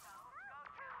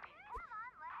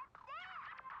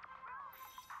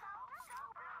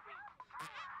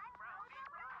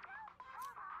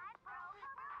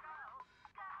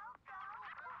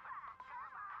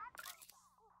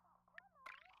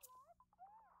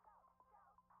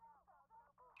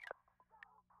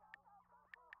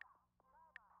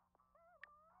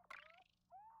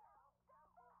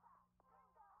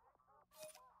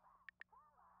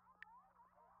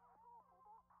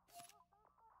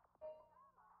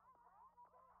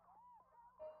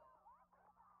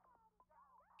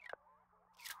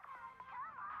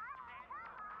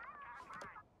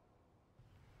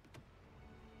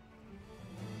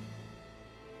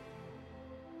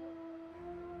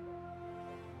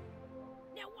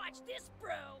 Now watch this,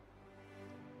 bro.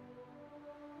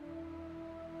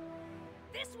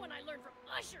 This one I learned from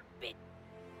Usher, bitch.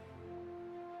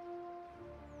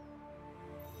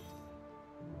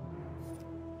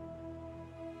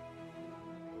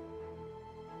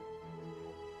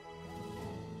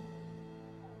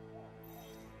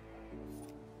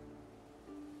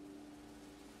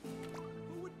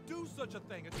 Who would do such a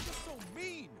thing? It's just so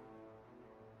mean.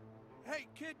 Hey,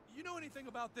 kid, you know anything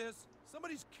about this?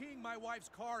 Somebody's keying my wife's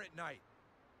car at night.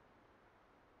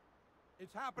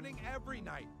 It's happening every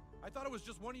night. I thought it was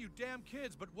just one of you damn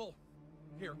kids, but well,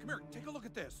 here, come here, take a look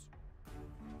at this.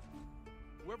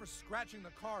 Whoever's scratching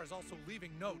the car is also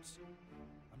leaving notes.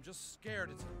 I'm just scared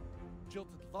it's a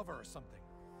jilted lover or something.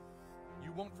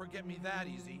 You won't forget me that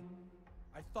easy.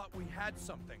 I thought we had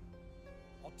something.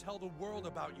 I'll tell the world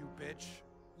about you, bitch.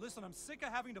 Listen, I'm sick of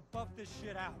having to buff this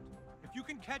shit out. If you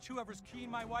can catch whoever's keying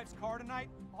my wife's car tonight,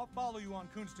 I'll follow you on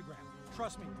Coonstagram.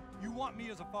 Trust me, you want me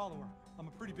as a follower. I'm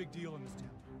a pretty big deal in this town.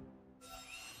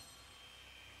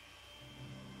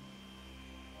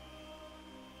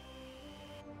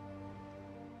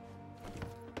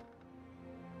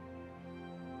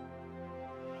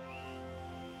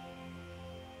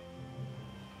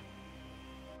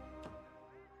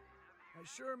 I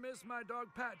sure miss my dog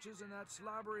Patches and that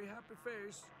slobbery happy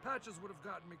face. Patches would have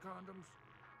gotten me condoms.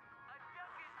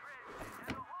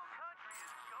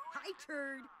 Hi,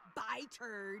 turd. Bye,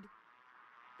 turd.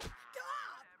 Stop!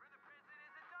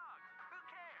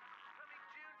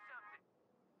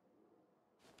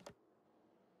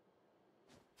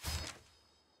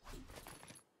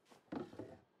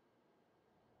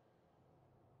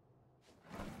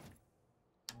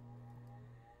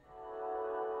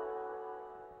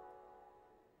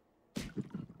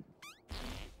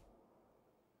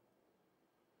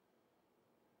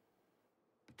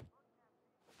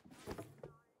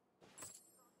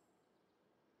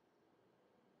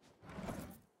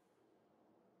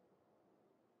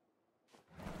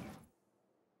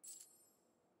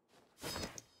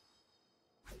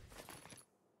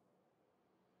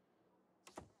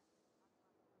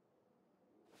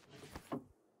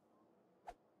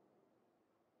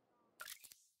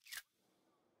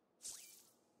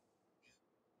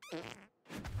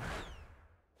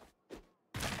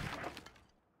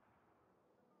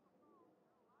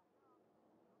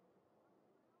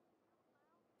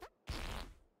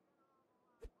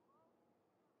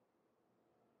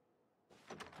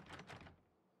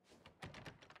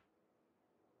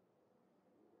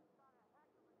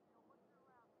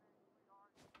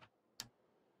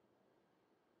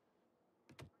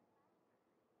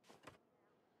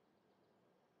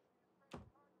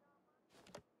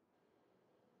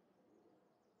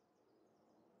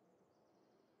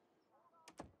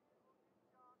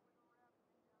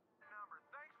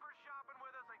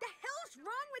 The hell's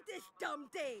wrong with this dumb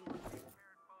thing?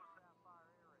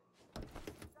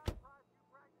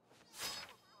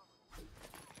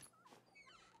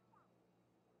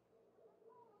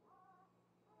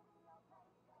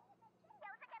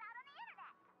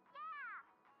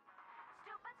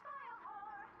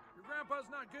 grandpa's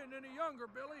not getting any younger,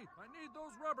 Billy. I need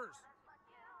those rubbers.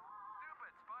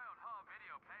 Stupid spoiled home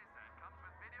video playset comes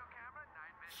with video camera,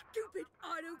 night vision. Stupid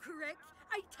autocorrect.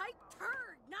 I typed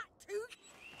turd, not toot.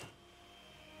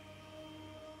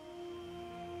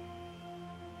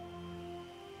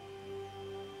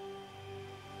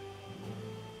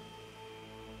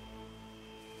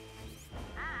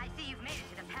 I see you've made it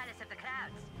to the Palace of the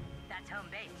Clouds. That's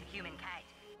home base to humankind.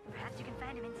 Perhaps you can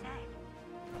find him inside.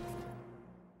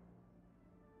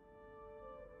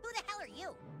 Who the hell are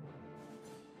you?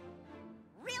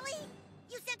 Really?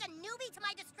 You sent a newbie to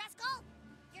my distress call?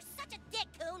 You're such a dick,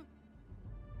 Coon.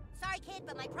 Sorry, kid,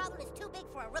 but my problem is too big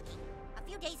for a rookie. A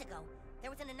few days ago,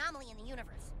 there was an anomaly in the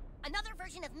universe. Another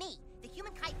version of me, the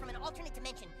human kite from an alternate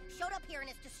dimension, showed up here and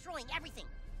is destroying everything.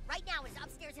 Right now, it's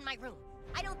upstairs in my room.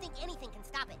 I don't think anything can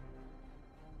stop it.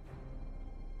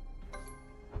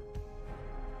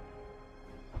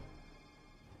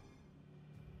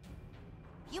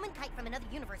 Human kite from another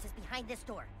universe is behind this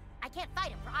door. I can't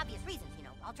fight him for obvious reasons, you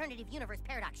know, alternative universe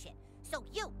paradox shit. So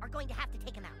you are going to have to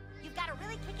take him out. You've got to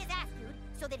really kick his ass, dude,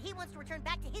 so that he wants to return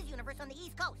back to his universe on the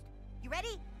East Coast. You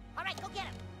ready? All right, go get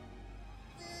him.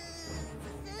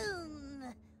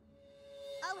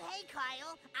 Oh, hey,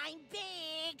 Kyle. I'm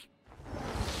big.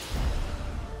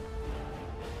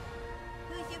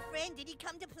 Who's your friend? Did he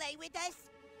come to play with us?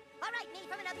 All right, me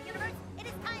from another universe. It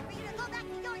is time for you to go back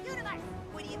to your universe.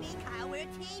 What do you mean, Kyle? We're a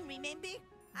team, remember?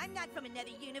 I'm not from another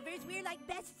universe. We're like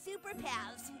best super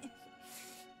pals.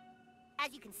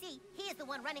 As you can see, he is the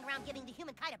one running around giving the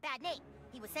human kite a bad name.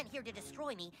 He was sent here to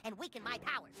destroy me and weaken my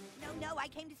powers. No, I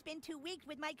came to spend 2 weeks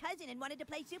with my cousin and wanted to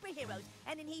play superheroes.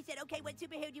 And then he said, okay, what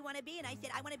superhero do you want to be? And I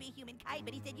said, I want to be human kite.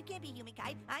 But he said, you can't be human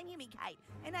kite. I'm human kite.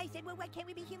 And I said, well, why can't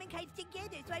we be human kites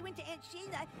together? So I went to Aunt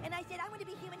Sheila and I said, I want to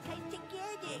be human kites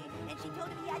together. And she told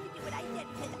him he had to do what I said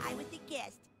because I was the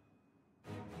guest.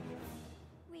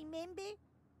 Remember?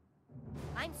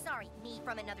 I'm sorry, me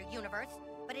from another universe,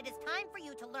 but it is time for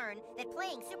you to learn that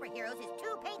playing superheroes is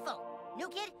too painful. New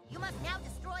kid, you must now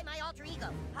destroy my alter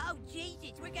ego. Oh,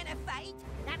 Jesus, we're gonna fight?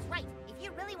 That's right. If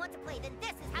you really want to play, then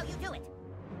this is how you do it.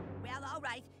 Well, all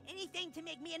right. Anything to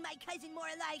make me and my cousin more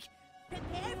alike.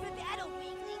 Prepare for battle,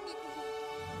 weakling.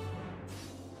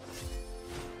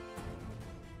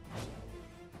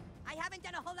 I haven't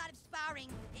done a whole lot of sparring.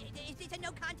 Is this a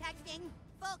no-contact thing?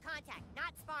 Full contact,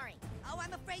 not sparring. Oh,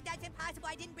 I'm afraid that's impossible.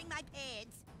 I didn't bring my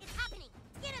pads. It's happening.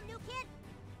 Get him, new kid.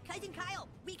 Cousin Kyle,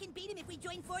 we can beat him if we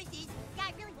join forces. Yeah,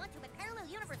 I really want to, but parallel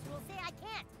universe rules say I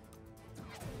can't.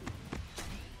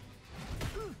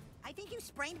 I think you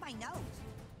sprained my nose.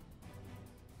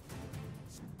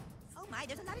 Oh my,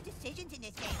 there's a lot of decisions in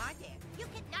this game, aren't there? You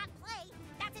cannot play.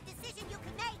 That's a decision you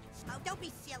can make. Oh, don't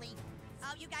be silly.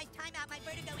 Oh, you guys, time out. My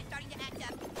vertigo is starting to act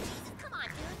up. Jesus, come on,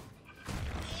 dude.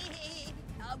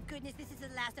 Oh, goodness, this is the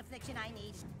last affliction I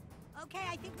need. Okay,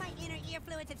 I think my inner ear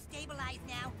fluids have stabilized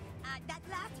now. That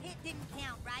last hit didn't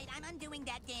count, right? I'm undoing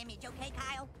that damage, okay,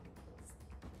 Kyle?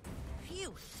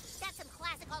 Phew. That's some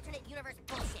classic alternate universe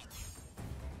bullshit.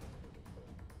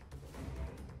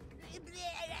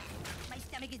 My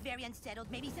stomach is very unsettled.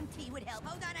 Maybe some tea would help.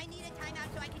 Hold on, I need a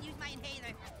timeout so I can use my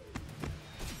inhaler.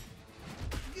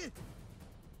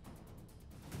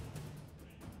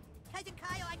 Cousin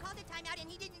Kyle, I called a timeout and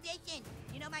he didn't listen.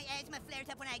 You know my asthma flares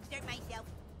up when I exert myself.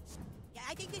 Yeah,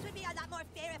 I think this would be a lot more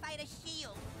fair if I had a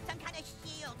shield. Some kind of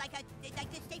shield, like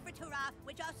the Safer Torah,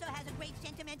 which also has a great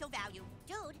sentimental value.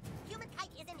 Dude, human kite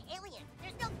is an alien.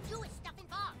 There's no Jewish stuff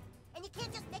involved. And you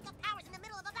can't just make up powers in the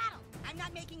middle of a battle. I'm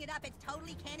not making it up. It's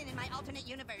totally canon in my alternate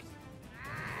universe.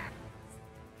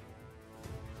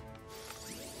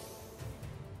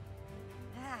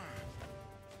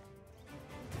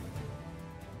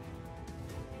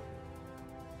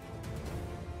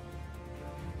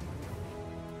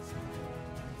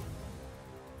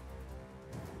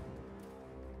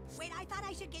 Wait, I thought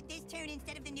I should get this turn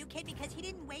instead of the new kid because he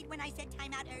didn't wait when I said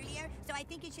timeout earlier, so I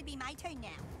think it should be my turn now.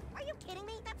 Are you kidding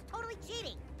me? That's totally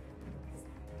cheating.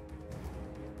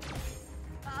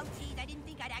 Oh, geez, I didn't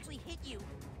think I'd actually hit you.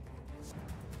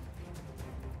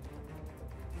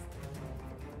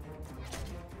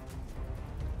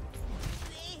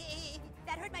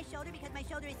 That hurt my shoulder because my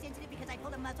shoulder is sensitive because I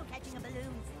pulled a muscle catching a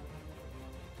balloon.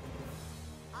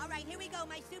 All right, here we go.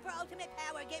 My super ultimate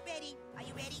power. Get ready. Are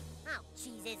you ready? Oh,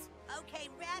 Jesus. Okay,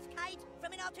 Wrath Kite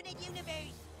from an alternate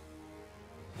universe.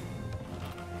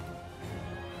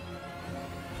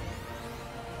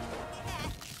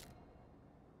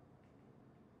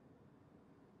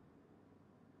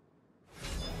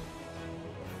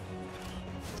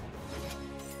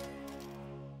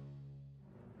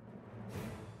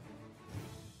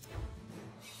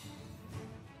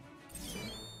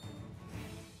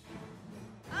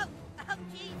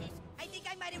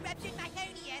 ruptured my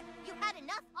hernia. You had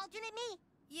enough, alternate me?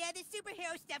 Yeah, the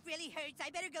superhero stuff really hurts. I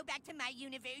better go back to my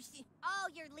universe. Oh,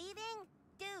 you're leaving?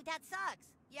 Dude, that sucks.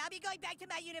 Yeah, I'll be going back to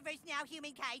my universe now,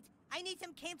 humankind. I need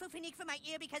some camphor-phenique for my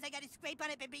ear because I got a scrape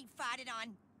on it by being farted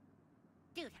on.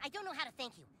 Dude, I don't know how to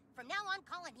thank you. From now on,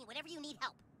 call on me whenever you need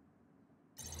help.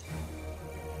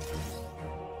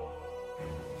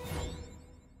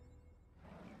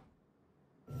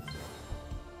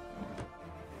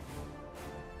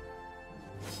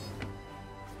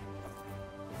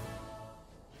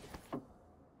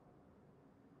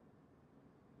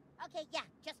 Okay, yeah,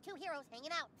 just two heroes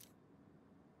hanging out.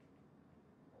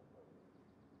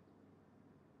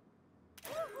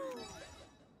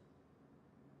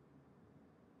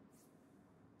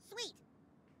 Sweet.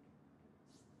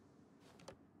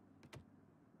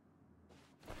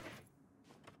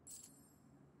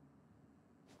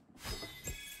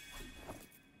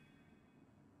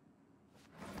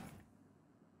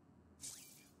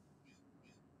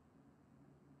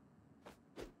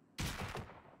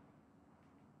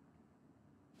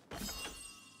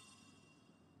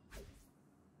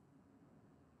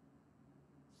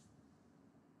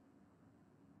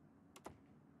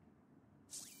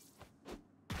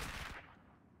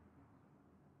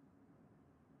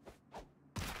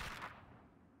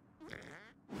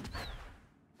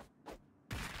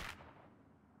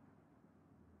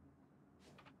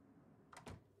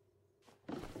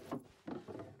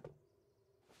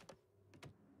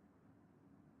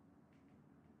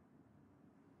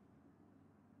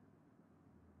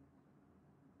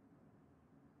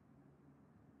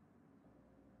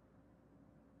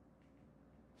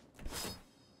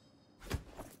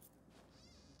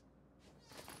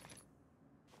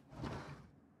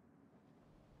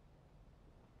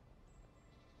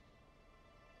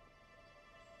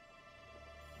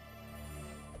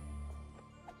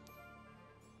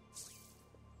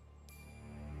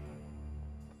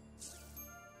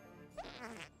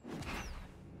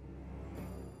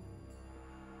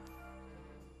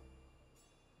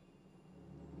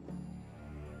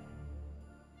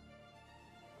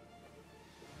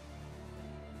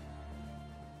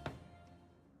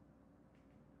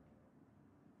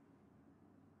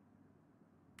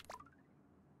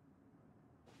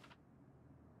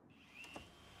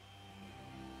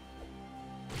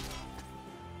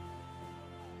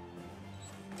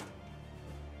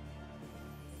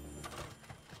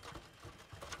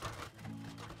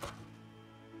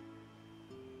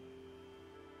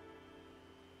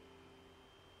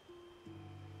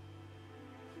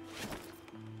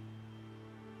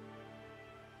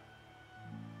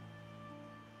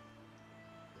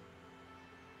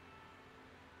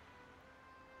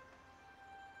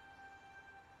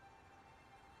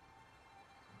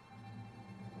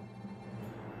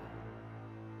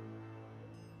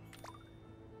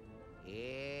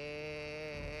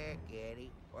 Yeah,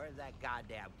 kitty. Where's that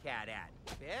goddamn cat at,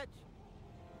 bitch?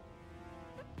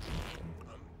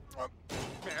 Come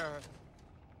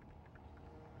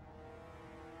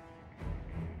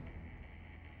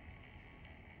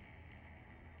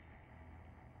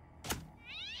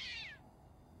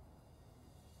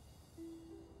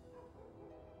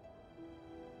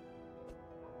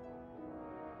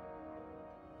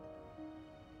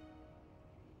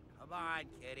on,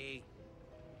 kitty.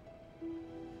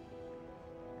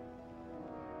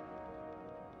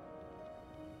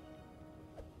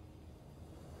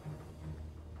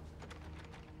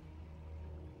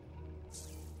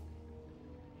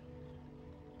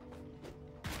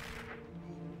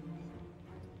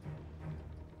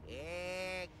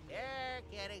 There,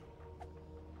 kitty.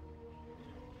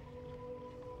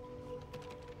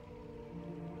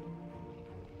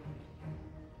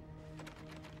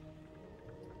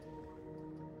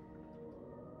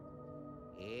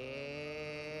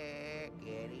 Yeah,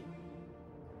 kitty.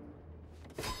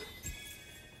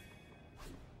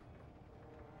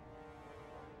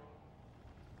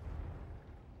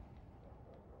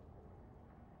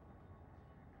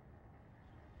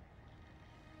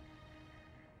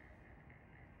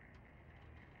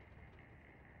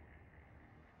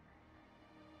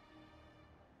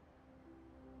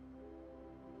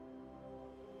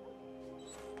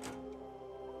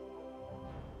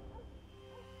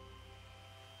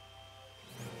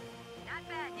 Not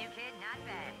bad, new kid, not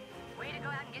bad. Way to go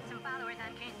out and get some followers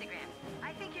on Coonstagram.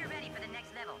 I think you're ready for the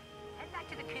next level. Head back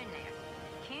to the Coon lair.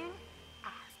 Coon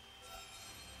out.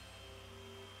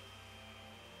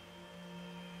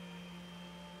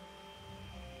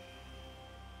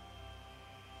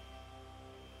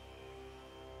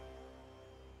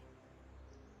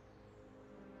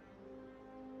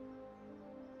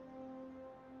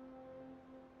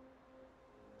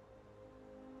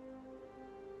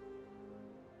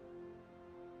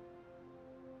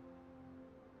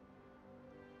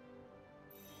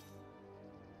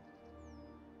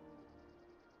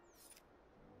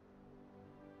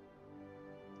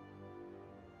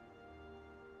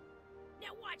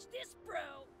 watch this, bro!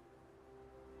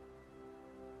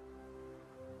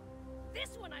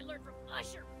 This one I learned from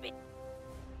Usher, bitch!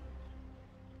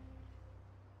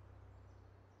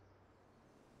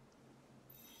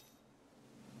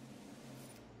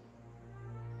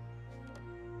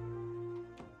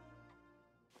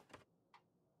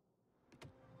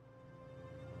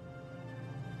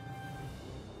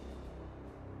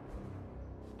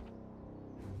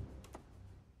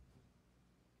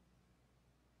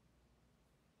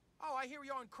 Oh, I hear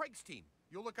you're on Craig's team.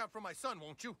 You'll look out for my son,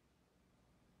 won't you?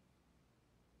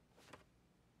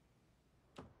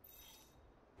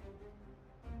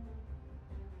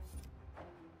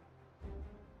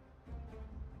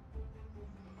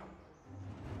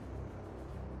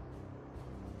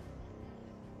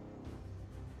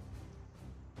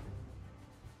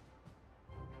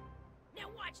 Now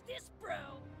watch this, bro!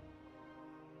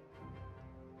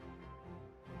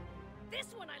 This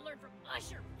one I learned from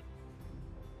Usher.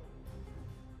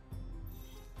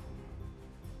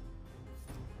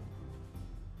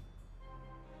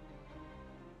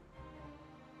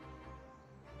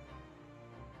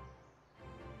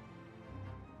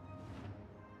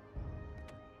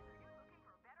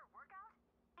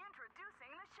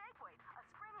 Introducing the Shake Weight, a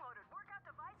spring-loaded workout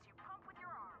device you pump with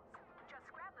your arms. Just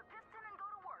grab the piston and go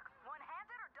to work,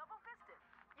 one-handed or double-fisted.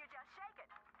 You just shake it,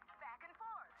 back and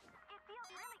forth. It feels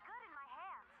really good in my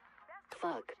hands. Best of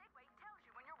all, Fuck. Shake Weight tells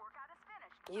you when your workout is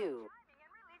finished. You. Chiming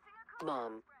and releasing a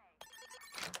Mom.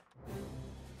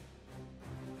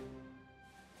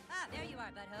 Ah, there you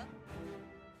are, butthole.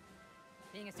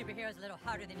 Being a superhero is a little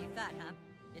harder than you thought, huh?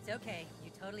 It's okay, you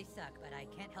totally suck, but I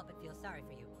can't help but feel sorry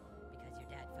for you. Because your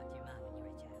dad fucked your mom when you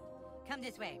were a child. Come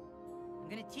this way. I'm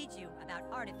gonna teach you about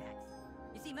artifacts.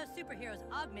 You see, most superheroes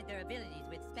augment their abilities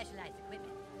with specialized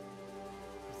equipment.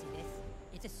 You see this?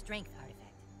 It's a strength artifact.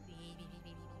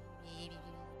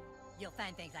 You'll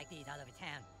find things like these all over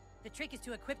town. The trick is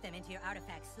to equip them into your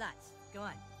artifact slots. Go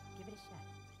on, give it a shot.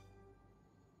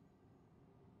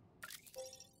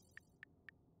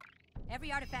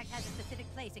 Every artifact has a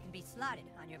specific place it can be slotted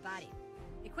on your body.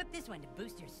 Equip this one to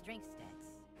boost your strength stats.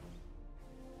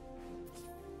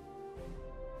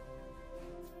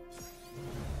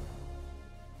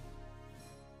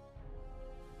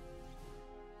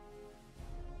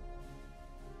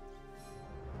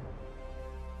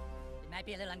 It might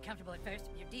be a little uncomfortable at first.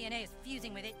 Your DNA is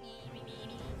fusing with it.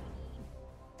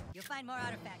 You'll find more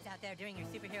artifacts out there during your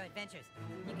superhero adventures.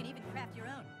 You can even craft your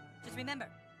own. Just remember,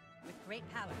 with great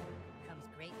power comes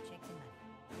great chicks and money.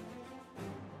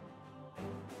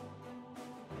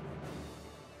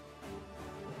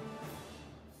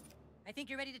 I think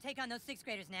you're ready to take on those 6th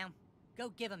graders now. Go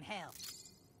give them hell,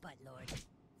 butt lord. Friends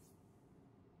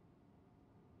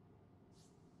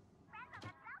on the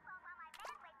cell phone while my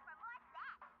man waits for more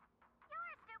sex. You're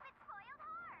a stupid, spoiled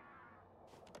whore.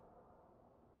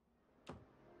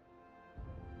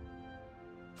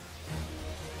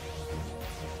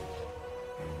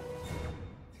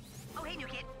 Oh, hey, new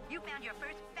kid. You found your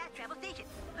first fast travel station.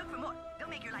 Look for more. They'll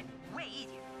make your life way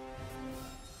easier.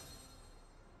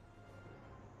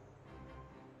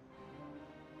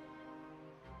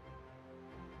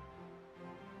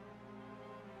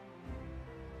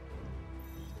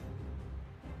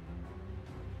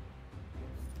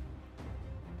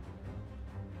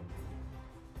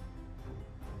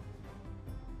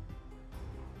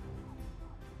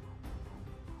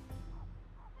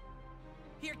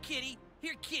 Here, kitty.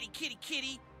 Here, kitty, kitty,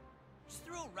 kitty. Just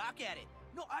throw a rock at it.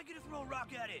 No, I get to throw a rock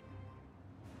at it.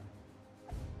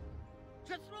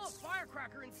 Just throw a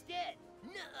firecracker instead.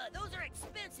 Nuh-uh, those are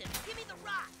expensive. Give me the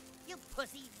rock, you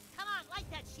pussy. Come on, light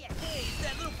that shit. Hey, it's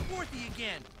that little Fourthy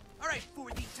again. All right,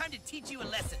 Fourthy, time to teach you a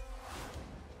lesson.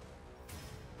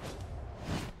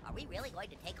 Are we really going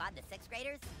to take on the 6th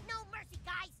graders? No mercy,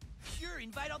 guys! Sure,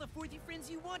 invite all the Fourthy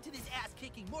friends you want to this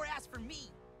ass-kicking. More ass for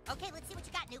me. Okay, let's see what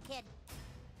you got, new kid.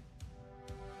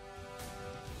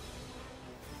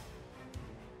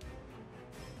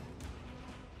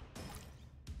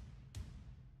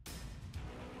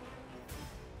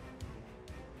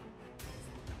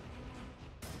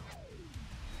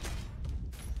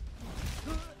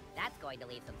 That's going to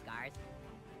leave some scars.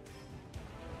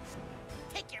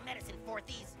 Take your medicine,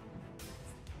 Fourthies.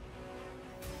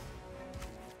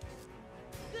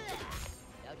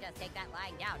 Don't just take that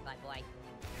lying down, butt boy.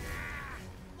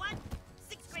 What?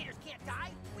 6th graders can't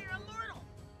die. We're immortal.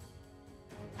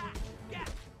 Ha! Yeah!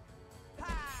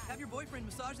 Ha! Have your boyfriend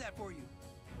massage that for you.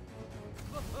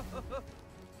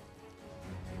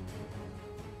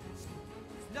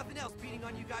 Nothing else beating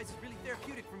on you guys is really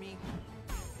therapeutic for me.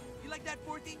 You like that,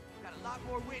 Fourthy? Got a lot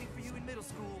more waiting for you in middle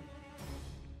school.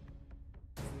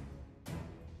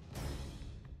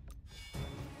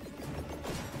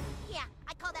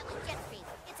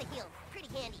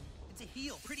 handy. It's a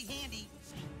heel, pretty handy.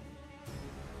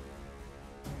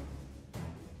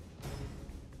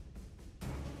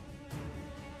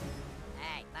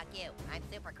 Hey, fuck you. I'm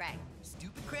Super Craig.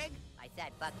 Stupid Craig? I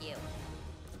said fuck you.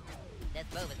 This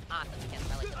move is awesome against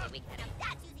relatively weak enemies. Now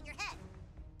that's using your head.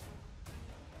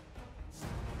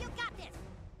 You got this.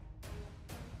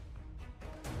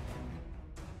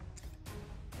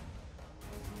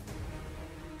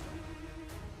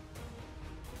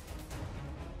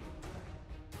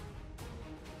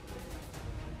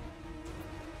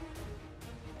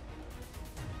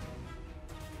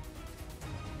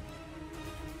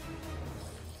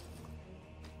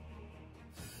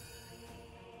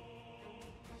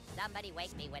 Somebody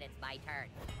wake me when it's my turn.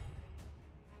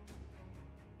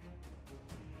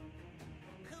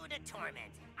 Who to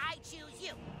torment? I choose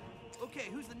you. Okay,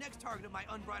 who's the next target of my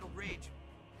unbridled rage?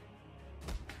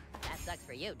 That sucks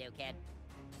for you, new kid.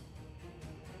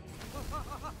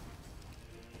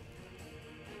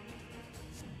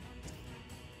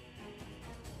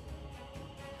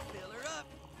 Fill her up.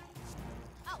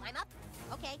 Oh, I'm up?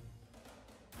 Okay.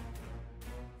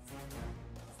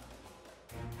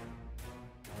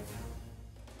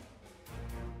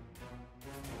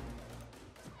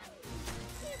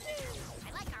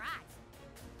 I like our odds.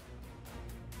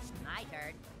 My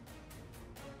turn.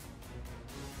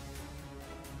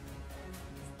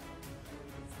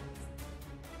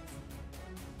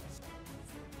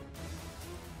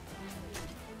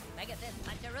 Look at this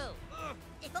puncheroo.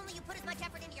 If only you put as much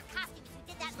effort into your costume as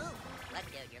you did that move. Look,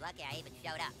 dude, you're lucky I even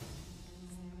showed up.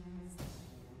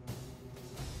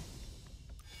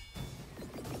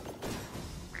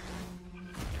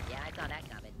 Yeah, I saw that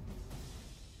coming.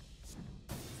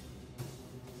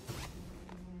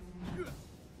 You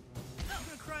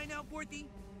gonna cry now, Borthy?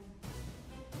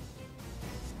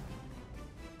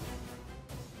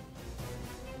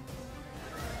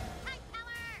 Time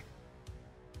power!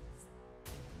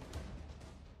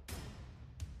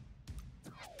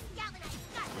 Galvanized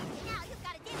gut! And now you've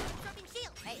got a damage-absorbing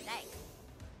shield! Hey, thanks.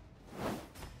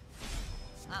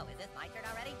 Oh, is this my turn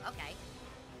already? Okay.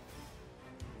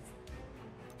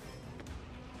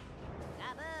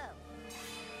 Kaboom!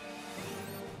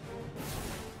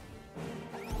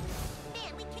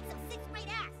 Man, we kicked some sixth-grade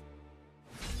ass!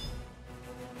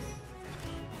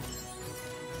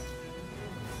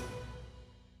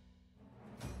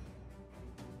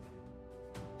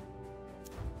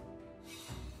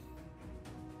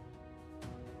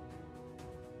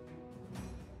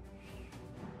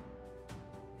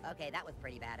 Okay, that was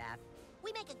pretty badass.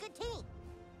 We make a good team!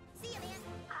 See ya, man!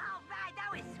 All right, that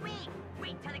was sweet.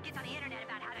 Wait until it gets on the internet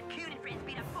about how the Coon and friends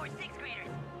beat up 4 sixth graders.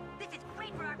 This is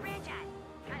great for our franchise.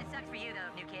 Kinda sucks for you,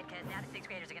 though, new kid, because now the sixth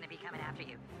graders are gonna be coming after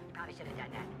you. You probably should have done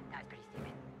that. That was pretty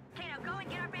stupid. Okay, now go and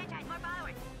get our franchise more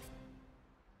followers.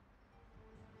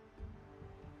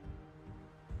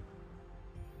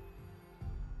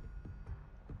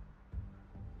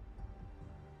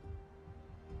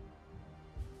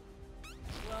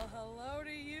 Well, hello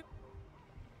to you.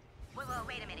 Whoa,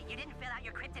 wait a minute. You didn't fill out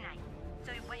your kryptonite.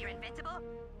 So what, you're invincible?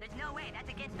 There's no way. That's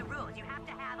against the rules. You have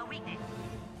to have a weakness.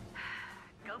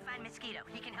 Go find Mosquito.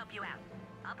 He can help you out.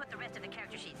 I'll put the rest of the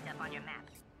character sheet stuff on your map.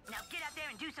 Now get out there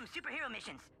and do some superhero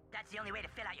missions. That's the only way to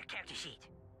fill out your character sheet.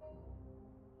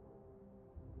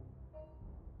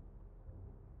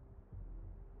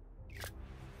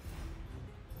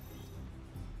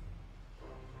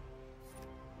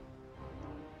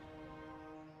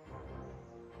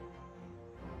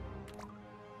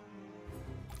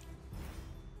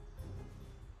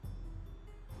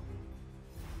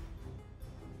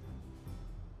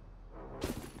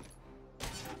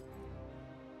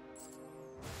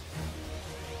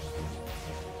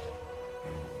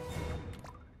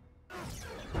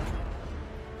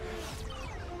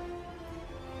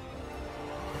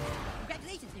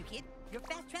 Congratulations, new kid. Your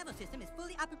fast travel system is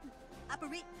fully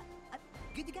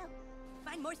good to go.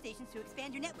 Find more stations to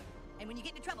expand your network. And when you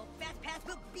get into trouble, Fast Pass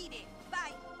will be there.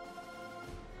 Bye.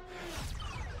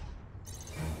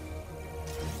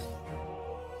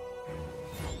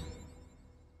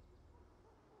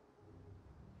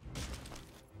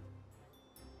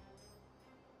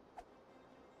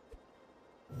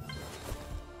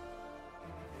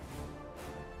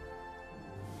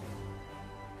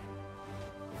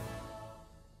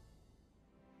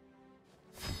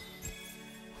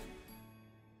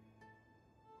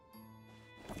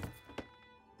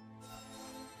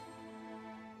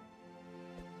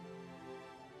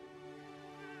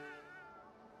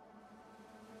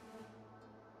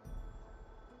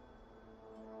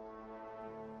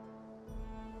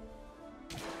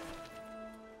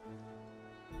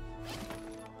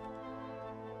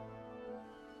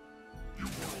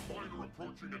 consider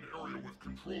approaching an area with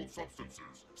controlled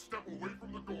substances. Step away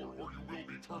from the door or you will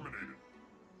be terminated.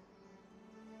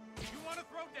 You want to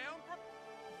throw down, bro?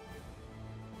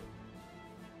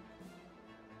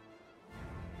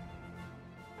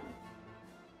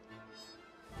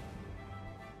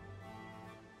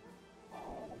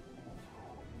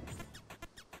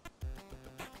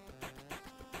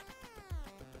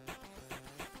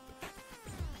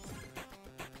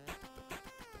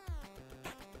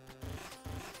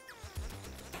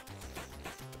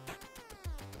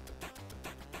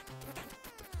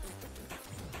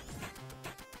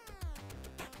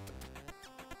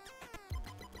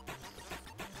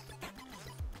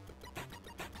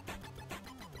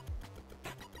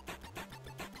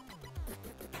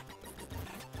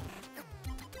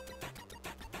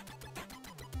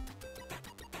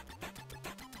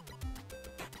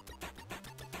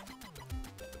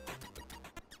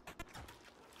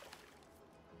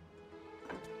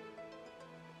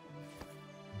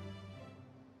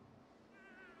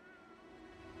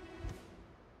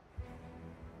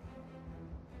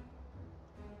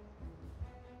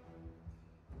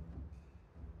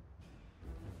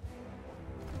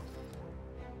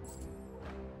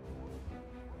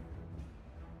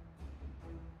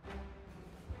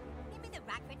 Remember the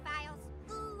Rockford Files?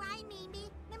 Ooh, I mean me.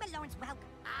 Remember Lawrence Welk?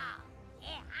 Oh,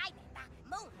 yeah, I remember.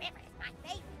 Moon River is my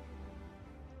favorite.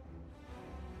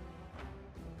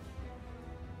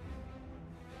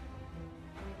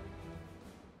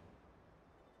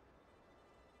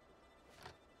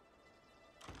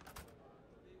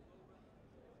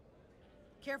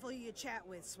 Careful who you chat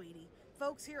with, sweetie.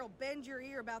 Folks here will bend your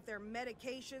ear about their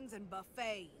medications and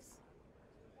buffets.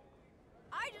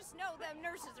 I just know them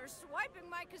nurses are swiping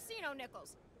my casino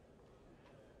nickels.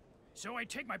 So I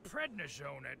take my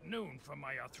prednisone at noon for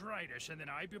my arthritis, and then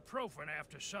ibuprofen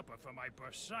after supper for my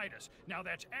bursitis. Now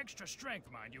that's extra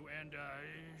strength, mind you, and,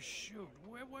 shoot,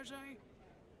 where was I?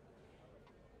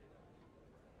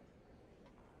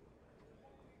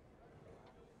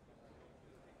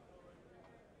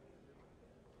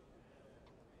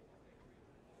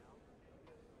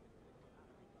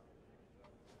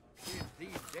 Kids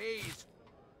these days.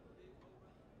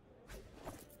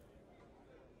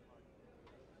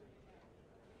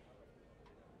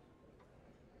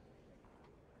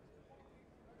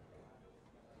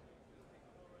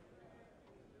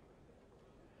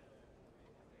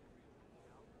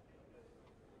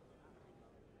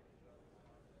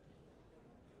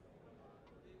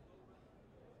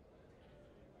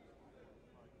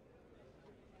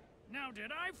 Now,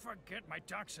 did I forget my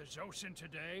doxazocin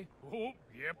today? Oh,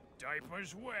 yep,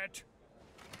 diaper's wet.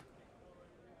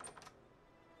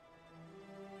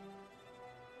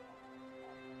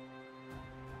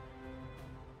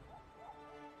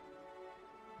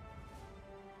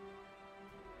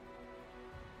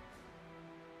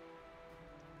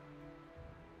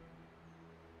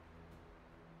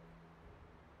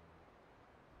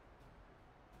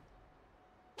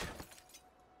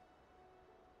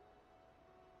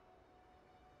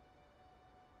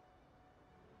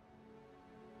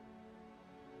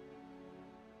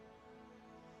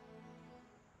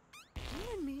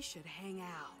 You and me should hang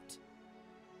out.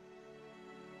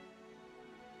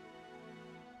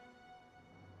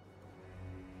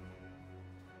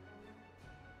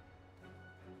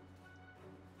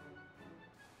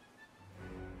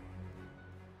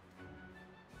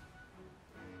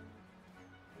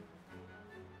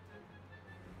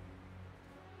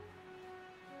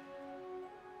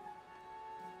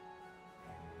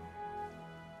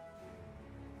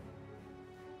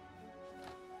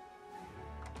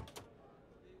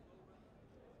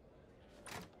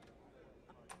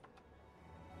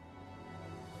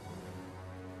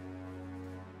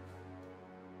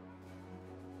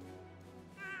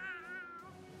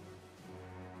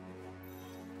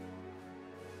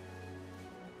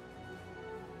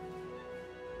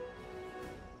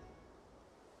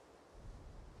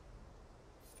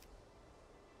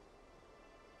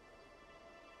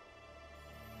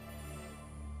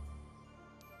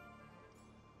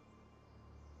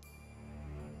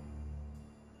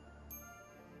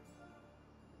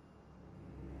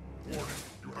 Warning,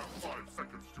 you have 5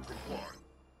 seconds to comply.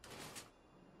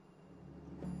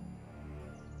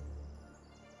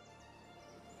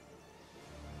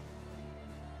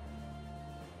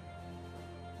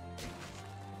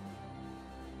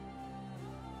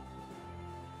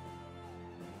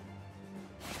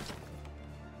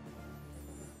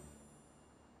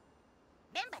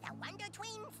 Remember the Wonder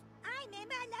Twins? I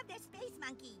remember. I love their space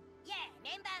monkey. Yeah,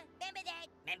 remember? Remember that?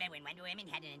 Remember when Wonder Woman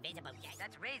had an invisible jet?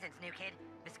 That's Raisins, new kid.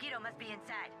 Mosquito must be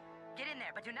inside. Get in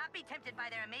there, but do not be tempted by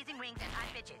their amazing wings and hot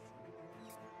bitches.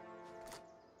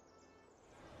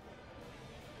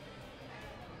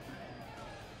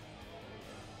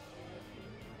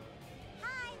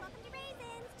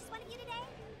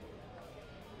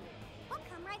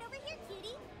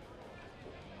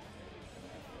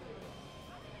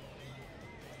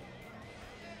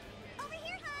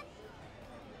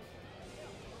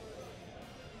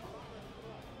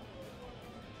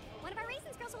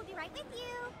 Right with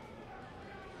you.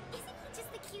 Isn't he just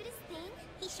the cutest thing?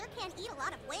 He sure can eat a lot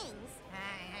of wings.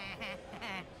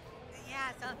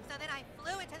 Yeah, so then I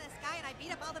flew into the sky and I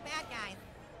beat up all the bad guys.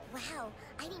 Wow,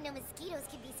 I didn't know mosquitoes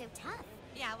could be so tough.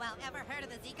 Yeah, well, ever heard of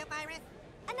the Zika virus?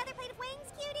 Another plate of wings,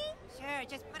 cutie? Sure,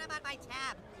 just put them on my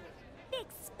tab. Big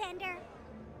spender.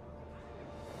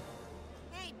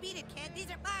 Hey, beat it, kid.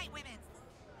 These are my women's.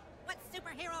 What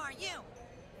superhero are you?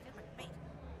 Wait.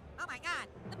 Oh my god,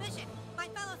 the mission. My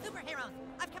fellow superheroes.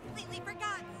 I've completely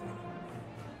forgotten.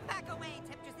 Back away,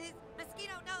 temptresses.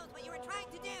 Mosquito knows what you were trying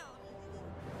to do.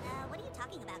 What are you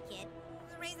talking about, kid?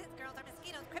 The Raisins girls are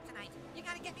Mosquito's kryptonite. You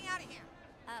gotta get me out of here.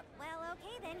 Well,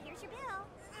 okay then. Here's your bill.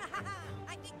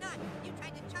 I think not. You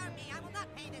tried to charm me. I will not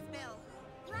pay this bill.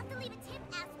 You have to leave a tip,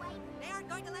 asswipe. They aren't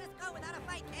going to let us go without a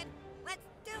fight, kid. Let's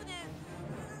do this.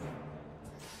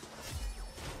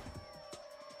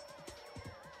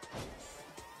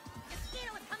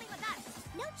 Mosquito is coming with us.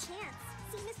 No chance.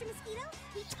 See, Mr. Mosquito?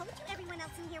 He told you everyone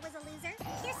else in here was a loser.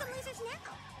 Here's some losers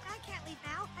now. I can't leave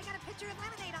now. I got a pitcher of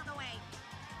lemonade on the way.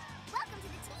 Welcome to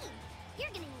the team. You're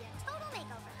gonna need a total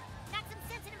makeover. Knock some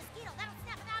sense into Mosquito. That'll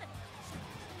snap him out of it.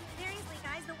 Seriously,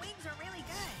 guys, the wings are really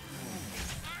good.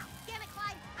 Ow. Damn it,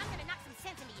 Clyde. I'm gonna knock some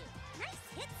sense into you. Nice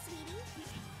hit, sweetie.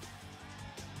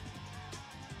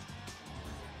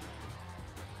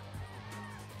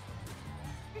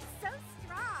 You're so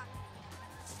strong.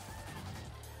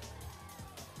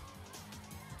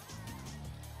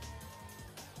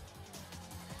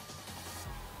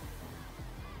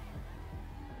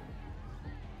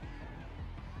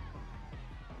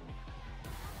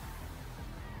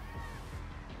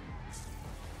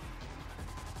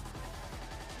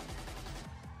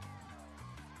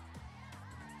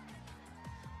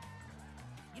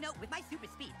 You know, with my super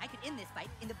speed, I could end this fight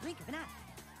in the blink of an eye.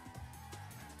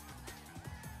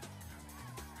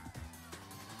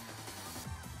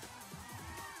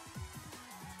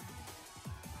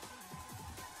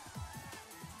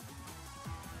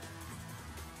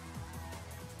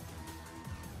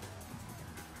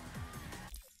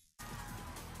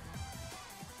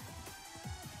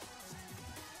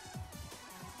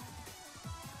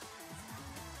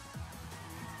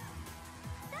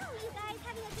 So, you guys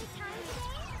having a good time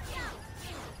today?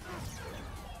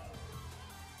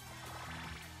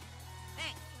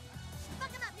 Thanks.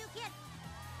 Fuck him up, new kid.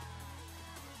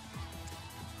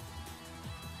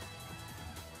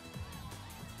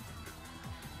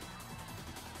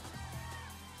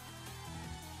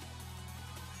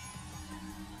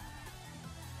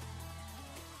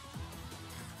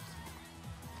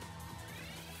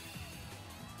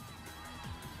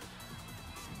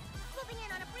 Swooping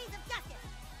in on a breeze of justice.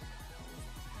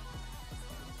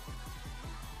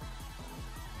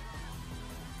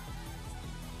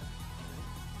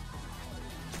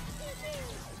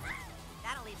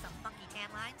 That'll leave some funky tan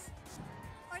lines.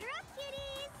 Order up,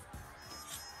 kitties!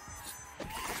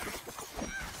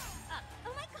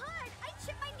 Oh my god! I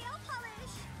chipped my nail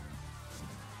polish!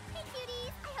 Hey,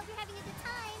 cuties! I hope you're having a good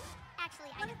time. Actually,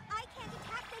 if I can't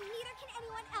attack, then neither can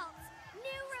anyone else.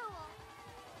 New rule!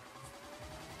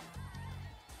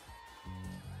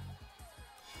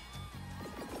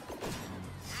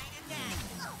 Night and day.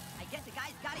 I guess the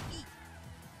guy's gotta eat.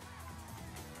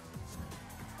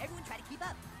 Everyone try to keep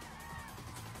up.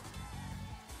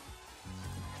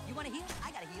 You wanna heal?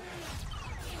 I gotta heal.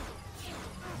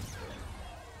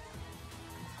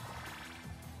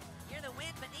 You're the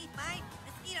wind beneath my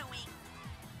mosquito wing.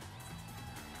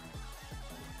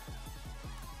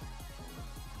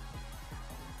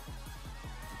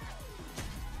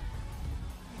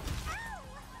 Ow!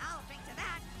 I'll drink to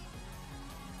that.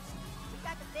 We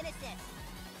got to finish this.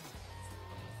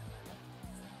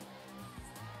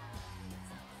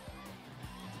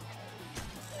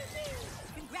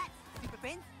 Congrats, super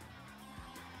friends.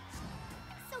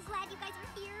 So glad you guys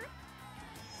were here.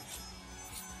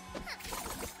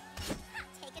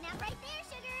 Take a nap right there,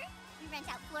 sugar. We rent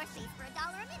out floor space for $1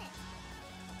 a minute.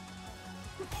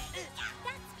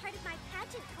 That's part of my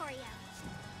pageant choreo.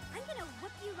 I'm gonna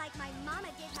whoop you like my mama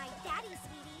did my daddy,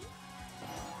 sweetie.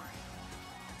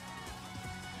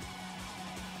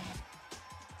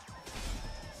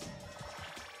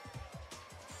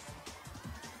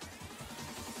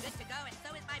 Good to go, and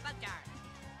so is my bug jar.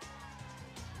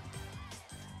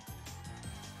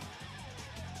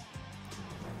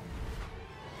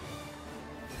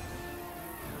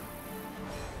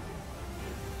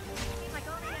 Seems like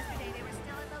only yesterday they were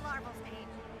still in the larval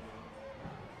stage.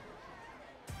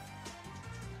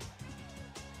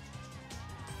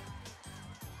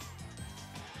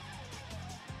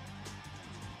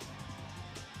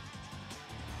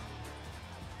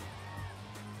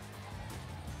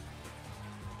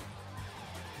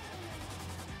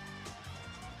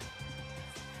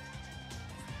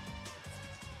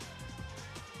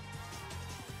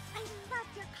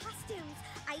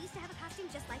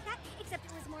 costume just like that, except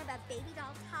it was more of a baby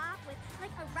doll top with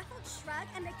like a ruffled shrug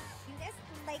and the cutest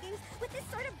leggings with this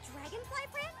sort of dragonfly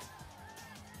print.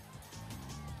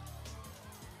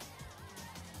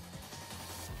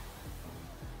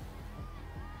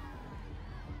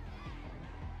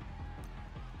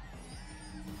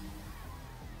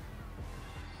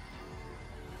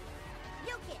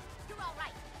 You kid, you're all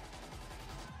right.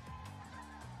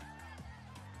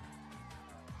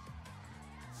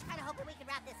 Kinda hoping we can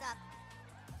wrap this up.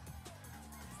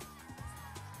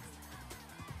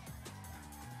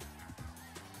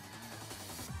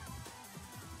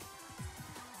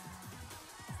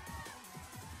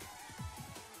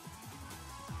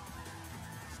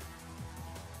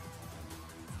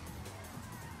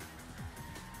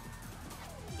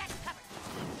 Got you covered.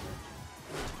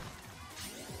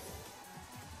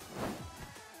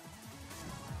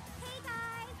 Hey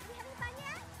guys, you having fun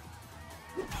yet?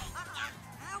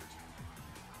 Ouch!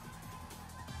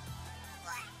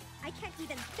 I can't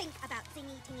even think about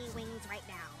thingy tingy wings right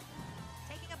now.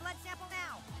 Taking a blood sample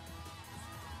now.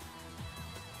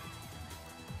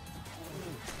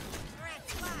 Red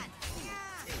blood.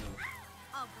 Yeah.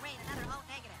 Oh, great, another O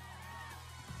negative.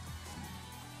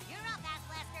 You're up, Ass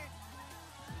Blaster.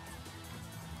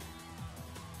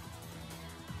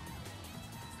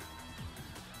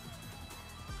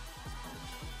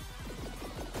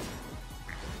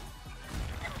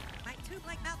 My two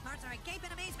blank mouth parts are agape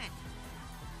in amazement.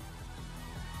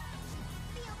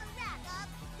 Feel the wrath of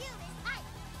human type.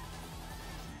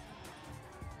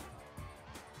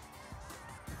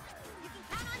 You can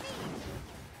count on me.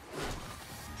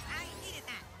 I needed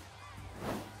that.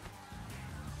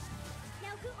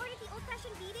 Now, who ordered the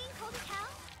old-fashioned beating? Cold as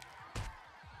hell?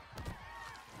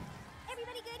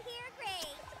 Everybody good here?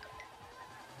 Great.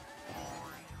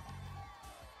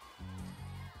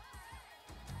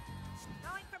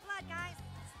 Going for blood, guys.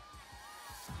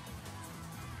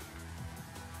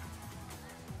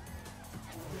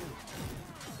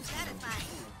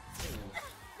 Satisfying.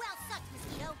 Well sucked,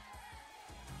 Mosquito.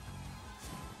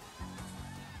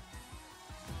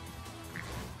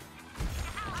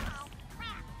 Uh-oh.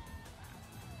 Crap.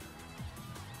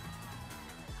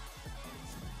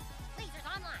 Lasers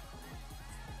online.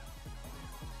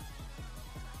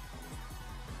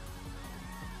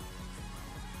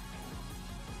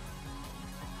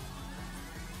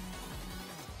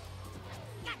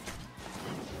 Gotcha.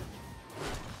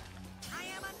 I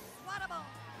am unswattable.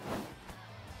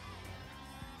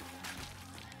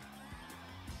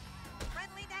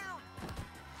 Friendly down.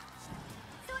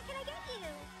 So what can I get you?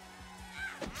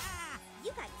 Ah!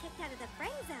 You got kicked out of the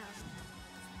friend zone.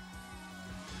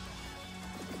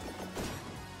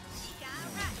 Chica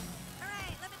rush. Hooray,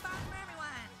 lemon bar for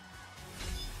everyone.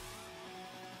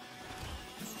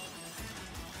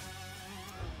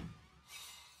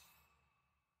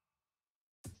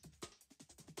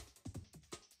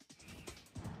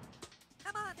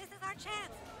 Come on, this is our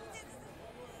chance.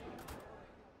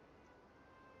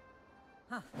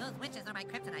 Those witches are my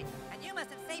kryptonite, and you must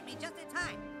have saved me just in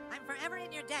time. I'm forever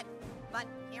in your debt. But,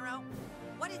 hero,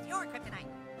 what is your kryptonite?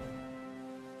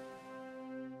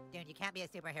 Dude, you can't be a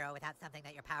superhero without something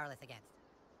that you're powerless against.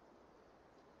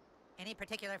 Any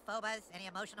particular phobas? Any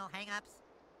emotional hang-ups?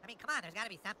 I mean, come on, there's gotta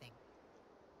be something.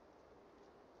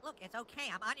 Look, it's okay,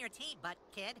 I'm on your team, but,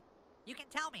 kid, you can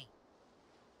tell me.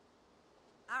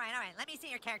 Alright, let me see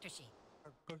your character sheet.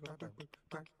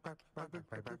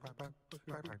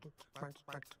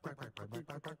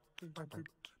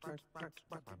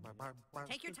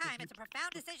 Take your time, it's a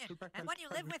profound decision, and one you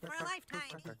live with for a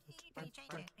lifetime. Can you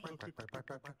change it?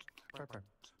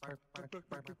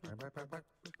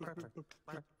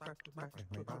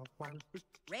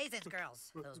 Raisins,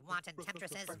 girls, those wanton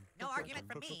temptresses. No argument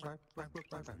from me.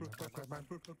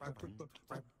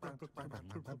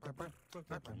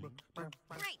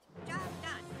 Great, job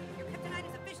done. Your kryptonite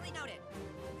is officially noted.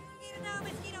 No,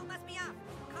 Mosquito must be off.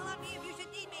 Call on me if you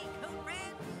should need me, Coon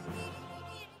Brand.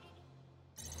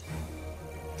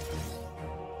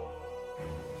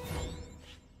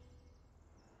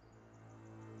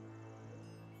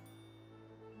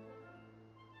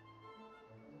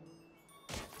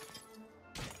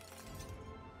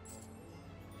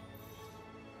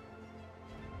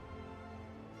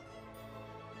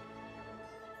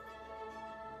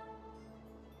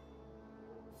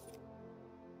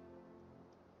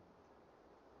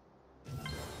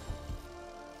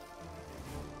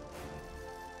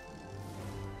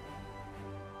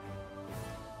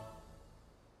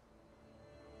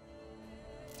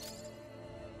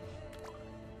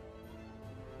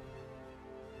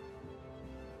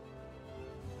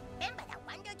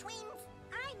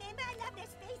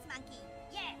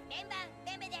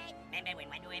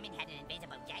 Wonder Woman had an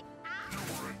invisible jet? You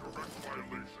are in direct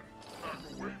violation. Back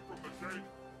away from the gate.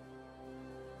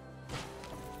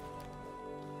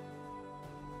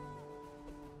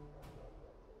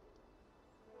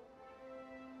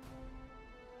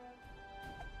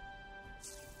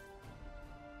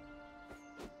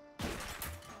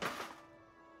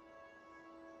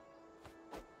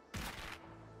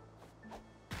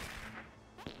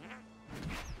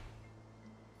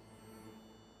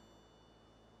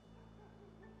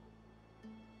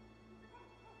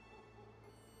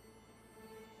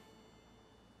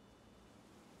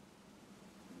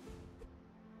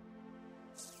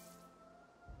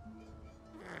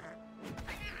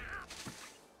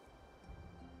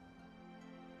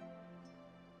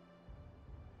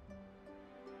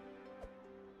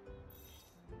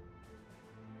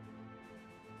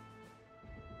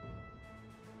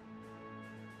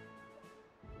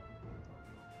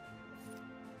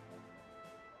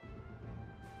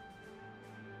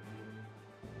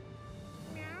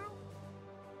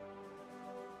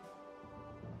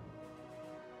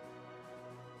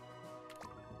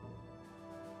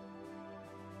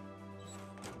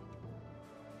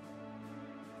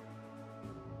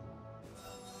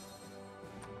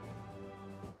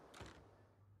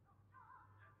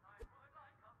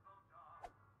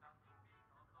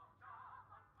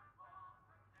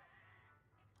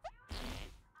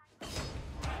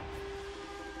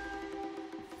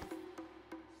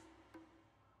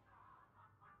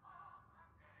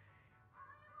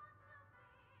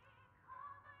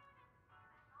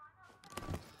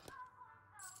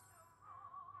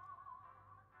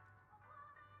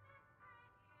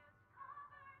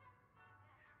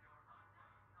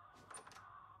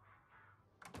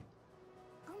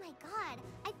 Oh my god,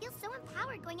 I feel so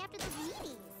empowered going after those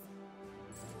meaties.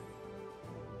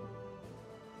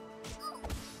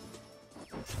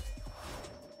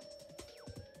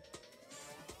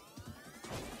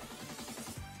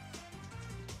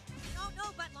 No, no,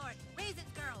 Buttlord!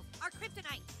 Raisins girls! Our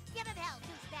kryptonite! Give him hell,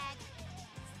 douchebag!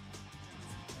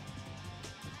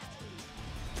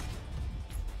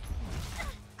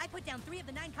 I put down 3 of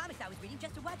the 9 comics I was reading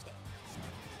just to watch it.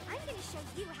 I'm gonna show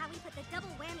you how we put the double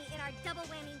whammy in our double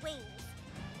whammy wings.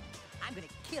 I'm gonna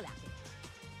kill out there.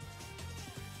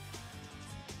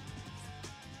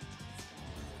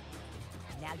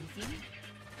 Now you see me?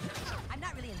 I'm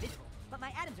not really invisible, but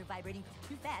my atoms are vibrating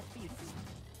too fast for you to see.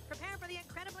 Prepare for the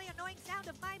incredibly annoying sound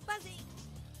of my buzzing.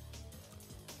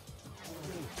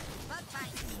 Bug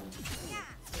fight. Yeah,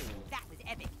 that was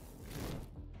epic.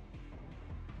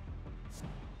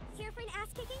 Here for an ass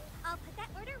kicking? I'll put that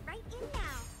order right in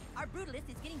now. Our brutalist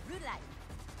is getting brutalized.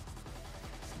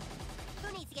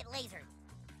 Who needs to get lasered?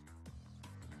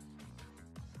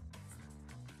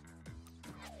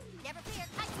 Never fear,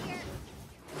 cut here!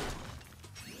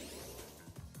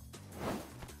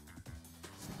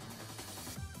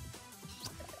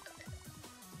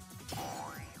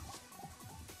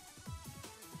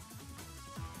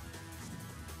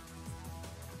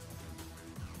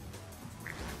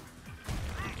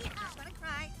 Not gonna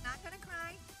cry, not gonna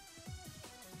cry.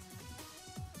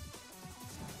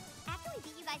 After we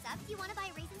beat you guys up, do you want to buy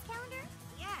a raisins calendar?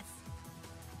 Yes.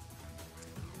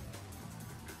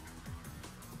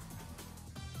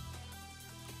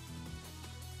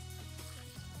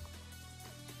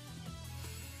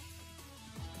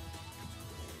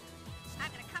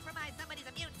 I'm gonna compromise somebody's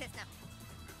immune system.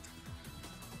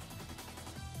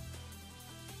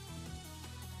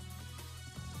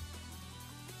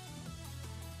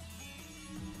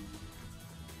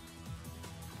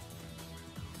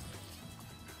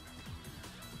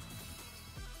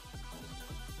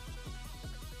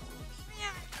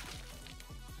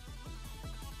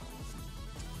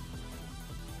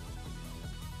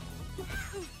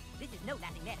 This is no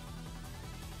laughing matter.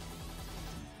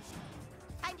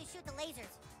 Time to shoot the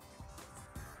lasers.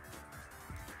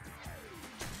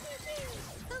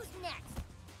 Who's next?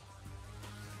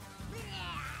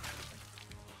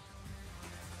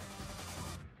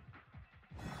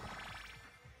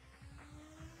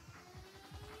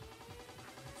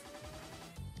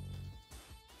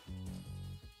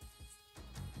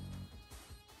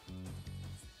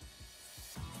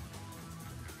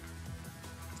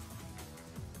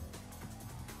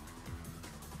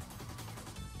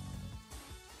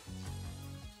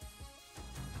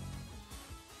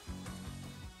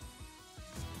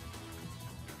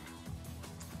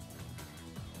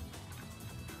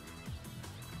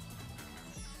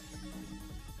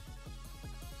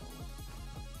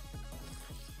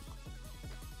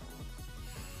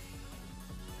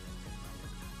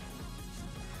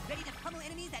 Ready to pummel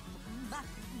enemies at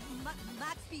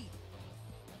Mach speed.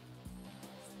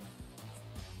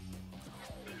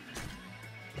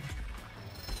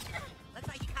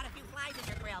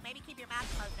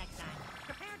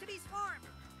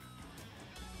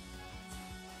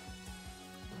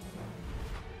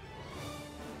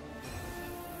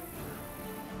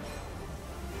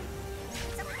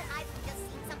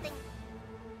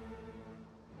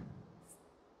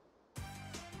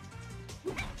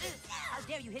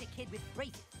 dare you hit a kid with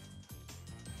braces?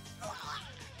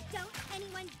 Don't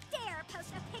anyone dare post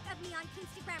a pic of me on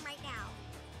Instagram right now.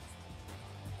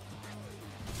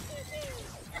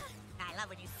 I love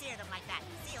when you sear them like that.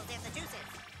 Seals in the juices.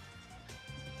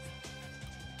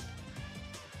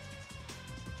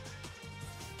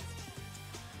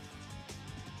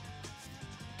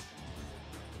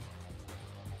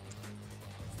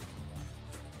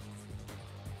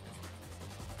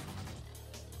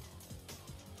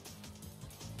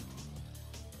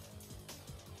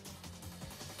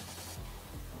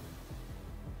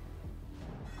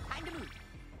 Time to move.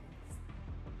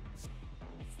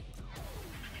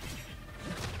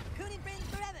 Coon and friends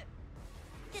forever.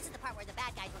 This is the part where the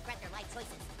bad guys regret their life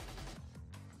choices.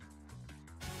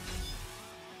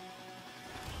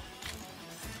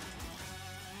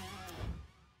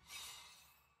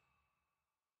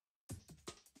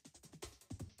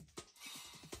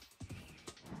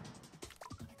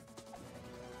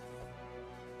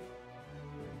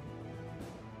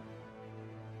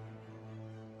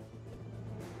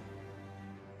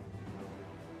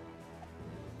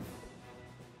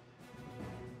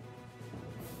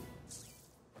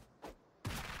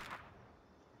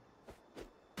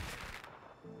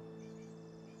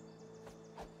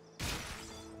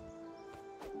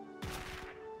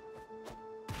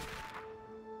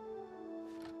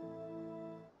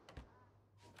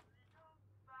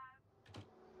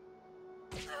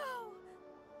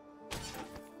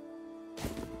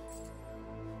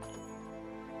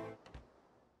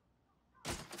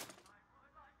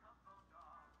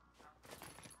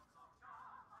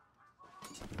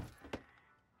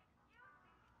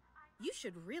 You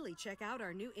should really check out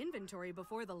our new inventory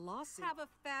before the lawsuit. Have a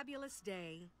fabulous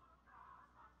day.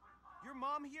 Your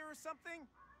mom here or something?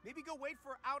 Maybe go wait for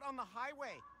her out on the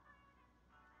highway.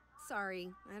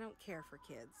 Sorry, I don't care for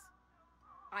kids.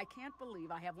 I can't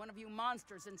believe I have one of you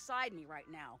monsters inside me right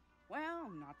now. Well,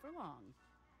 not for long.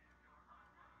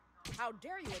 How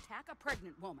dare you attack a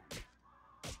pregnant woman?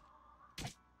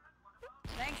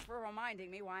 Thanks for reminding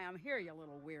me why I'm here, you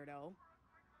little weirdo.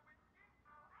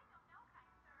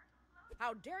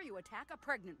 How dare you attack a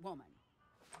pregnant woman?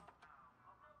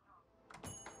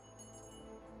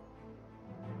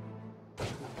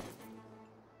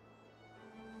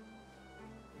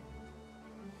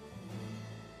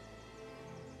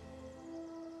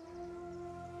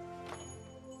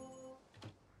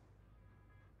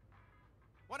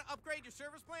 Want to upgrade your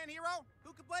service plan, hero?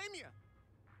 Who could blame you?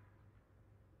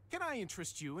 Can I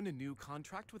interest you in a new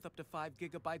contract with up to 5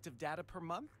 gigabytes of data per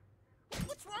month?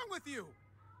 What's wrong with you?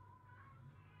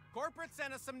 Corporate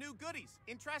sent us some new goodies.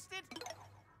 Interested?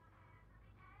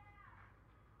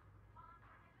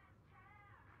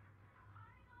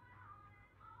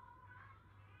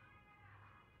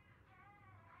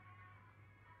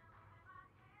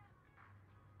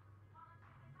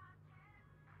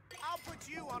 I'll put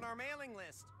you on our mailing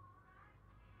list.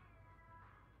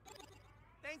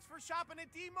 Thanks for shopping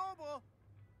at T-Mobile.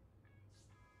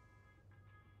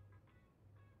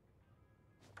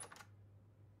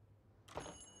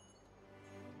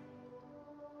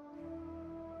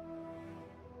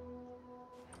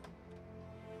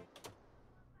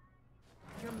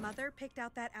 Your mother picked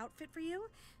out that outfit for you?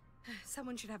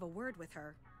 Someone should have a word with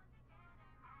her.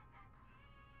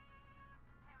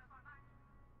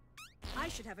 I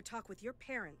should have a talk with your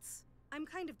parents. I'm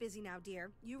kind of busy now,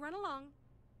 dear. You run along.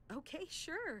 Okay,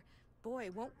 sure. Boy,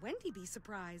 won't Wendy be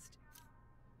surprised.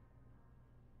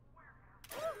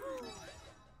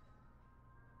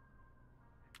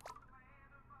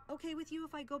 Okay with you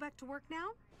if I go back to work now?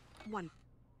 1.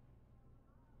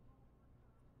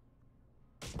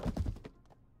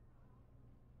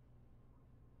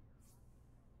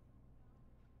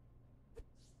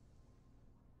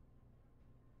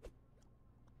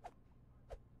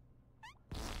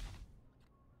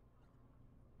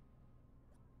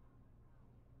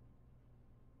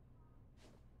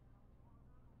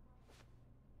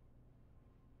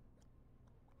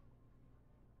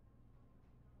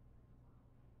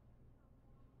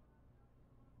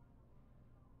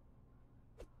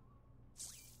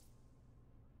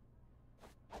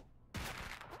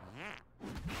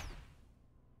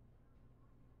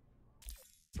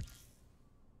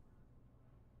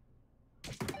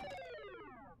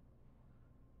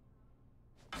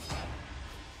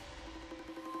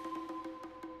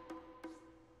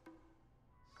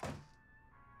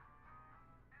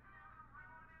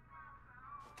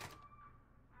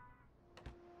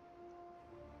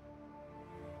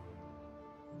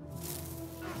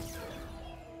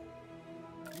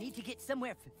 Need to get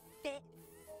somewhere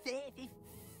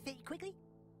quickly?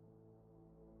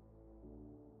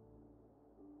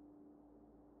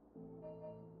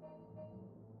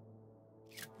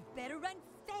 Better run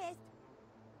fast.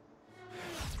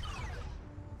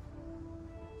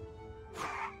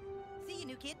 See you,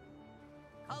 new kid.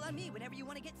 Call on me whenever you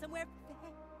want to get somewhere.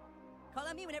 Call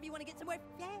on me whenever you want to get somewhere.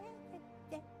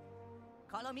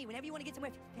 Call on me whenever you want to get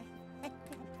somewhere.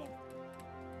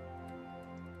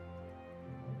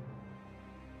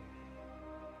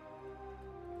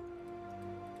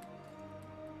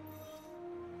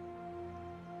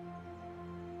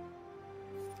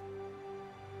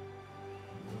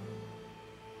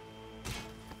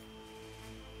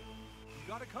 You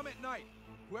gotta come at night.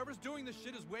 Whoever's doing this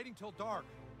shit is waiting till dark.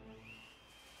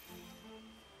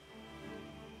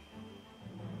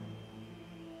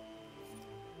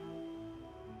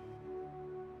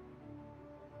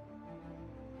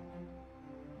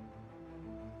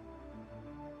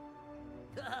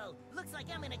 Oh, looks like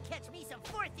I'm gonna catch me some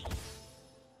fourthies.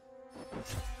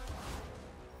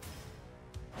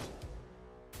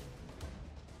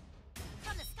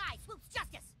 From the sky swoops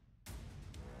justice.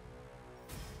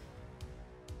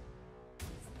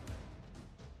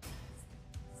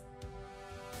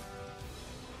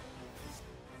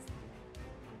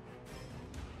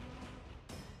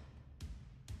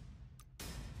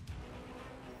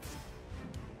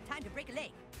 Time to break a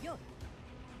leg. Yo.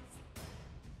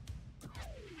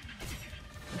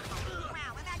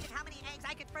 Wow, imagine how many eggs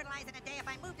I could fertilize in a day if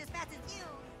I moved as fast as you.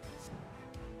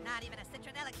 Not even a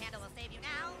citronella candle will save you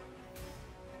now.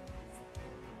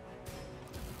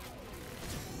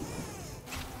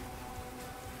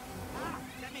 Ah,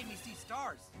 that made me see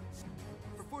stars.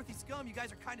 For fourthy scum, you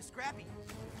guys are kind of scrappy.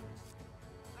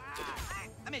 Ah,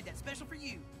 I made that special for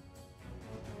you.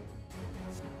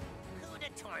 Who to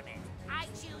torment? I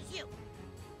choose you.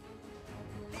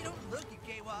 Hey, don't look, you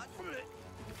gaywad.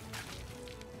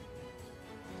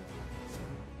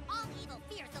 All evil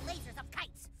fears the lasers of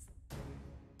kites.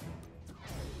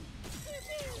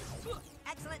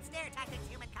 Excellent snare tactics,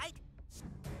 human kite.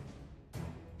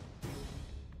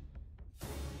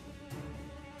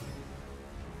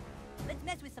 Let's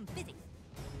mess with some physics.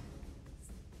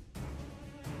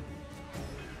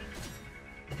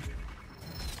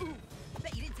 Ooh,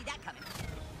 bet you didn't see that coming.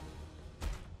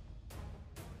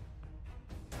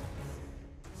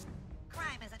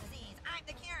 Crime is a disease. I'm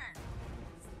the cure.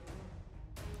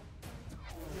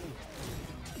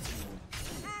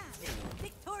 Ah,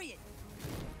 victorious.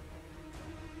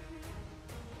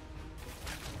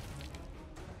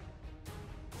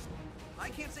 I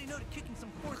can't say no to kicking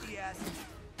some fourthy ass.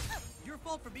 Your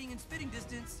fault for being in spitting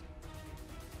distance.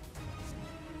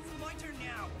 It's my turn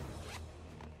now.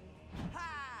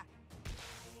 Ha!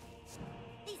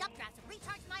 These updrafts have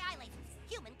recharged my eye lasers.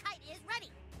 Human kite is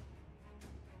ready.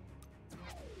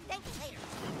 Thank you later.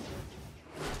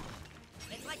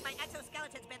 It's like my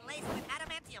exoskeleton's been laced with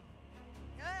adamantium.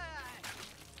 Ah!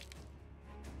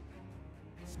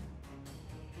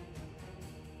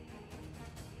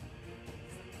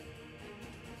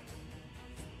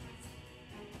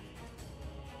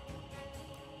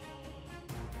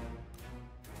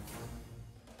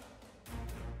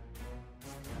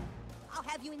 I'll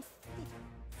have you in stitches.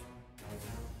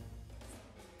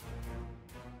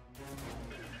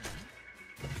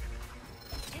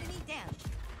 Enemy down.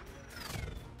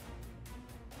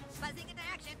 Buzzing into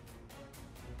action.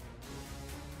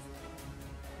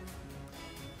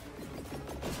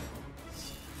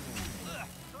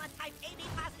 Blood type AB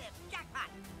positive. Jackpot.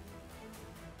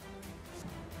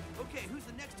 Okay, who's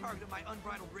the next target of my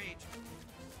unbridled rage?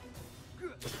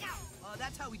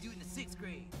 That's how we do it in the 6th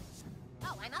grade.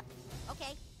 Oh, I'm up?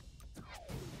 Okay.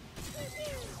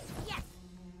 Yes!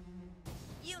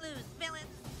 You lose, villain.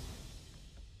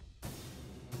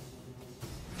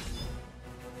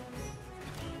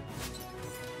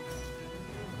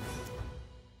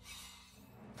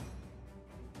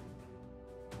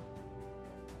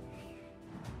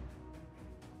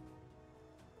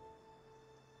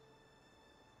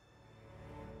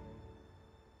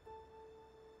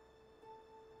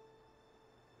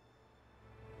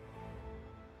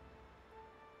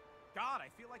 God, I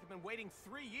feel like I've been waiting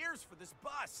 3 years for this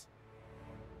bus.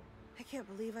 I can't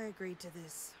believe I agreed to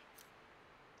this.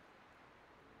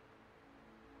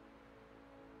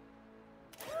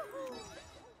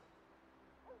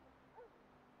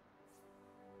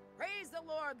 Praise the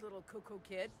Lord, little cuckoo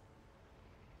kid.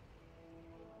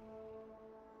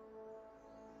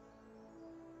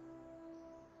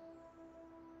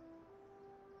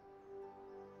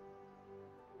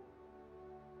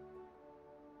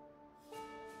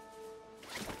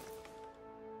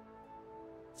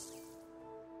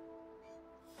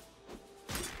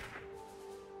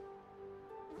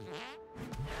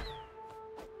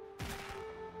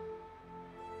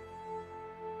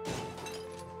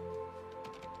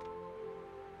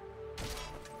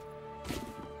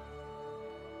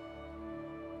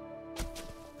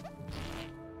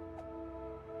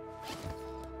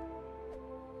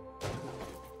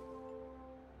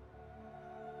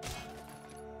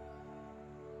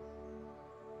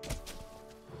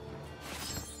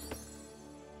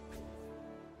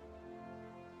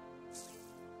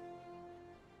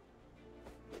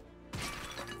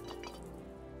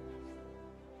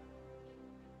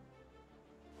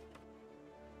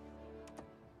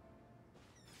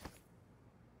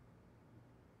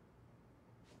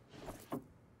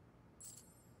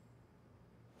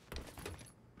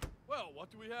 What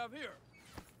do we have here?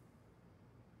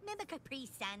 Remember Capri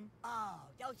Sun? Oh,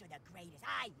 those are the greatest.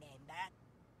 I remember.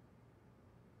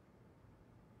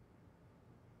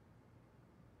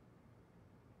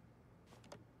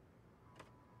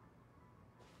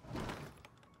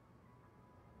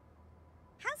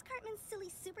 How's Cartman's silly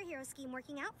superhero scheme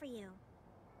working out for you?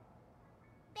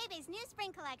 Bebe's new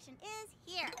spring collection is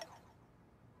here.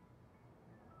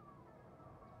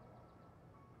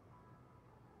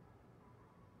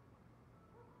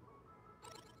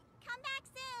 Come back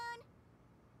soon.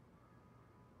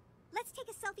 Let's take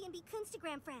a selfie and be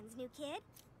Coonstagram friends, new kid.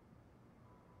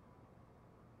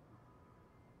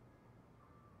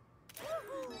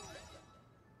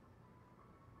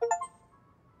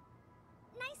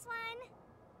 Nice one.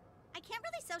 I can't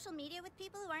really social media with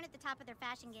people who aren't at the top of their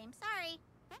fashion game. Sorry.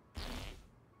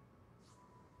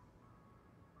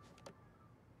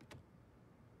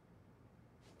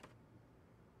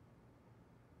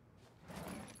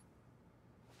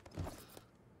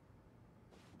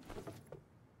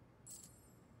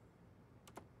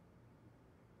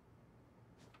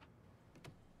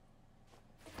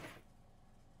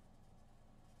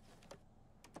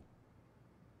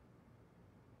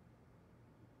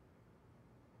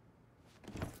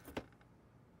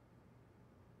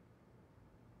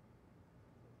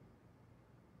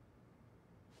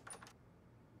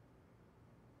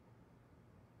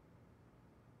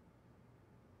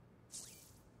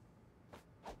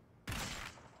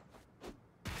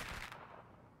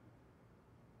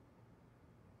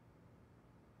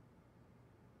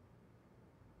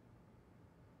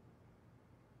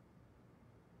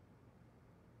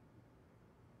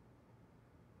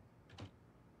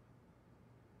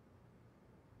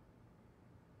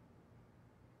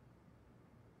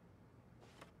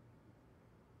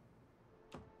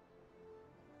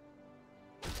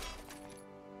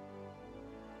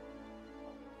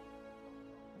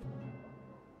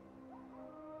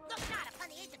 Look not upon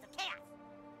the agents of chaos!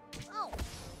 Oh!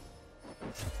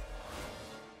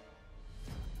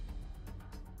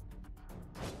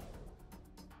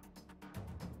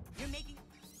 You're making...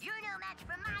 You're no match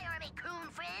for my army, coon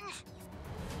friends!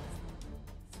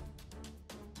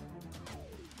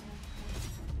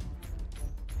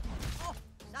 Oh,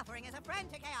 suffering is a friend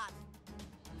to chaos.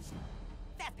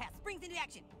 Fast Pass springs into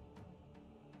action.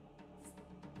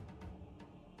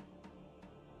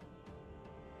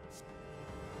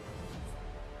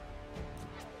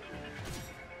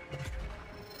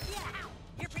 Yeah,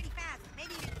 you're pretty fast.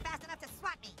 Maybe even fast enough to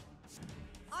swat me.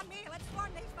 On me, let's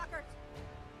swarm these fuckers.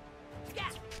 Yeah.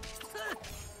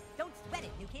 Don't sweat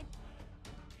it, new kid.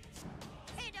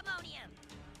 Pandemonium!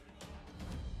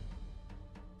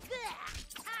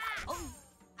 Oh,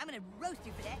 I'm gonna roast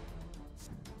you for that.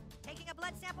 Taking a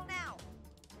blood sample now.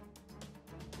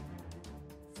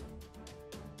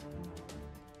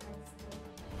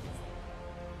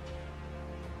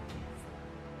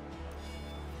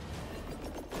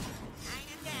 I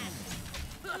am dead.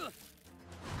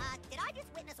 Did I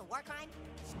just witness a war crime?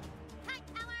 High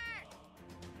power!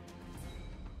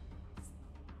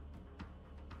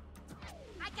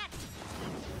 I got you!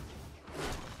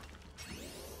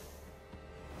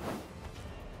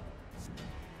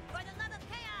 For the love of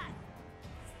chaos!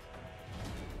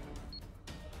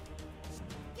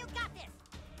 You got this!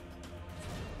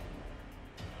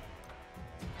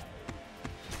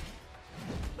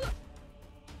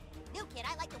 New kid,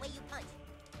 I like the way you punch.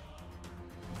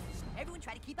 Everyone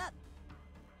try to keep up.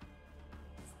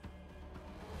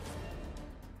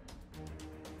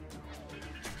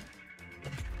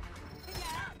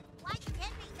 Why you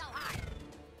hit me so hard?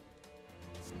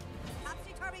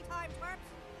 Topsy-turvy time, twerps.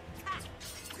 Ha!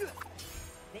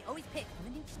 They always pick on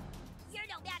the new... You're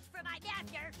no match for my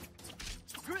master!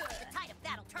 The tide of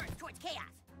battle turns towards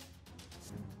chaos.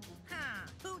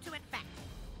 Who to infect?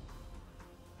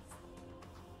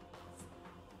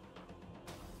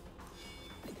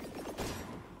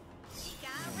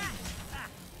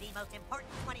 The most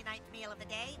important 29th meal of the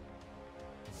day.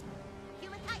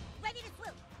 Human type, ready to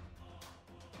swoop.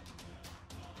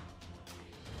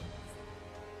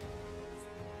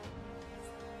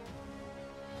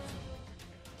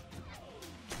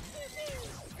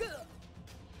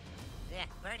 Ugh,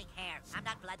 burning hair. I'm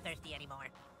not bloodthirsty anymore.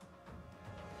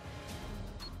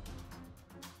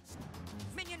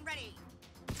 Minion ready.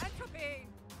 Entropy.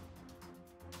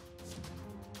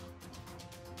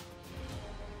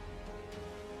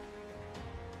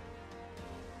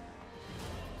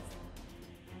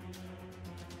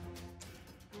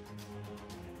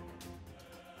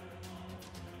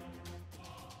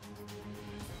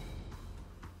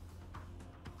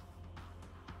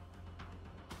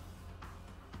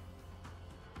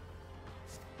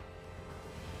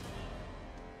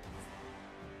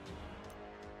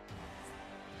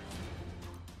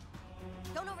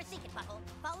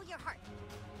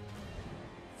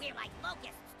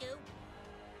 Focus, Stu.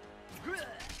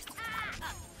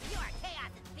 Ah! Your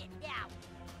chaos is spit now.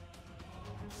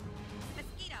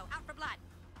 Mosquito, out for blood.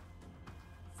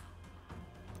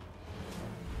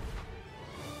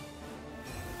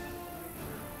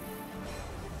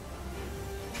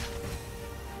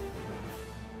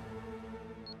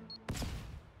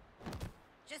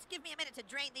 Just give me a minute to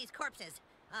drain these corpses.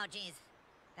 Oh, geez.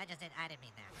 I didn't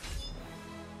mean that.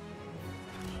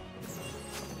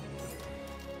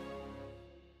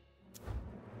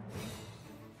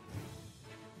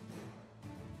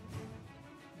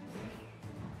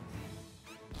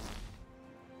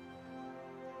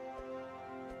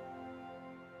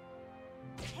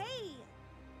 Hey,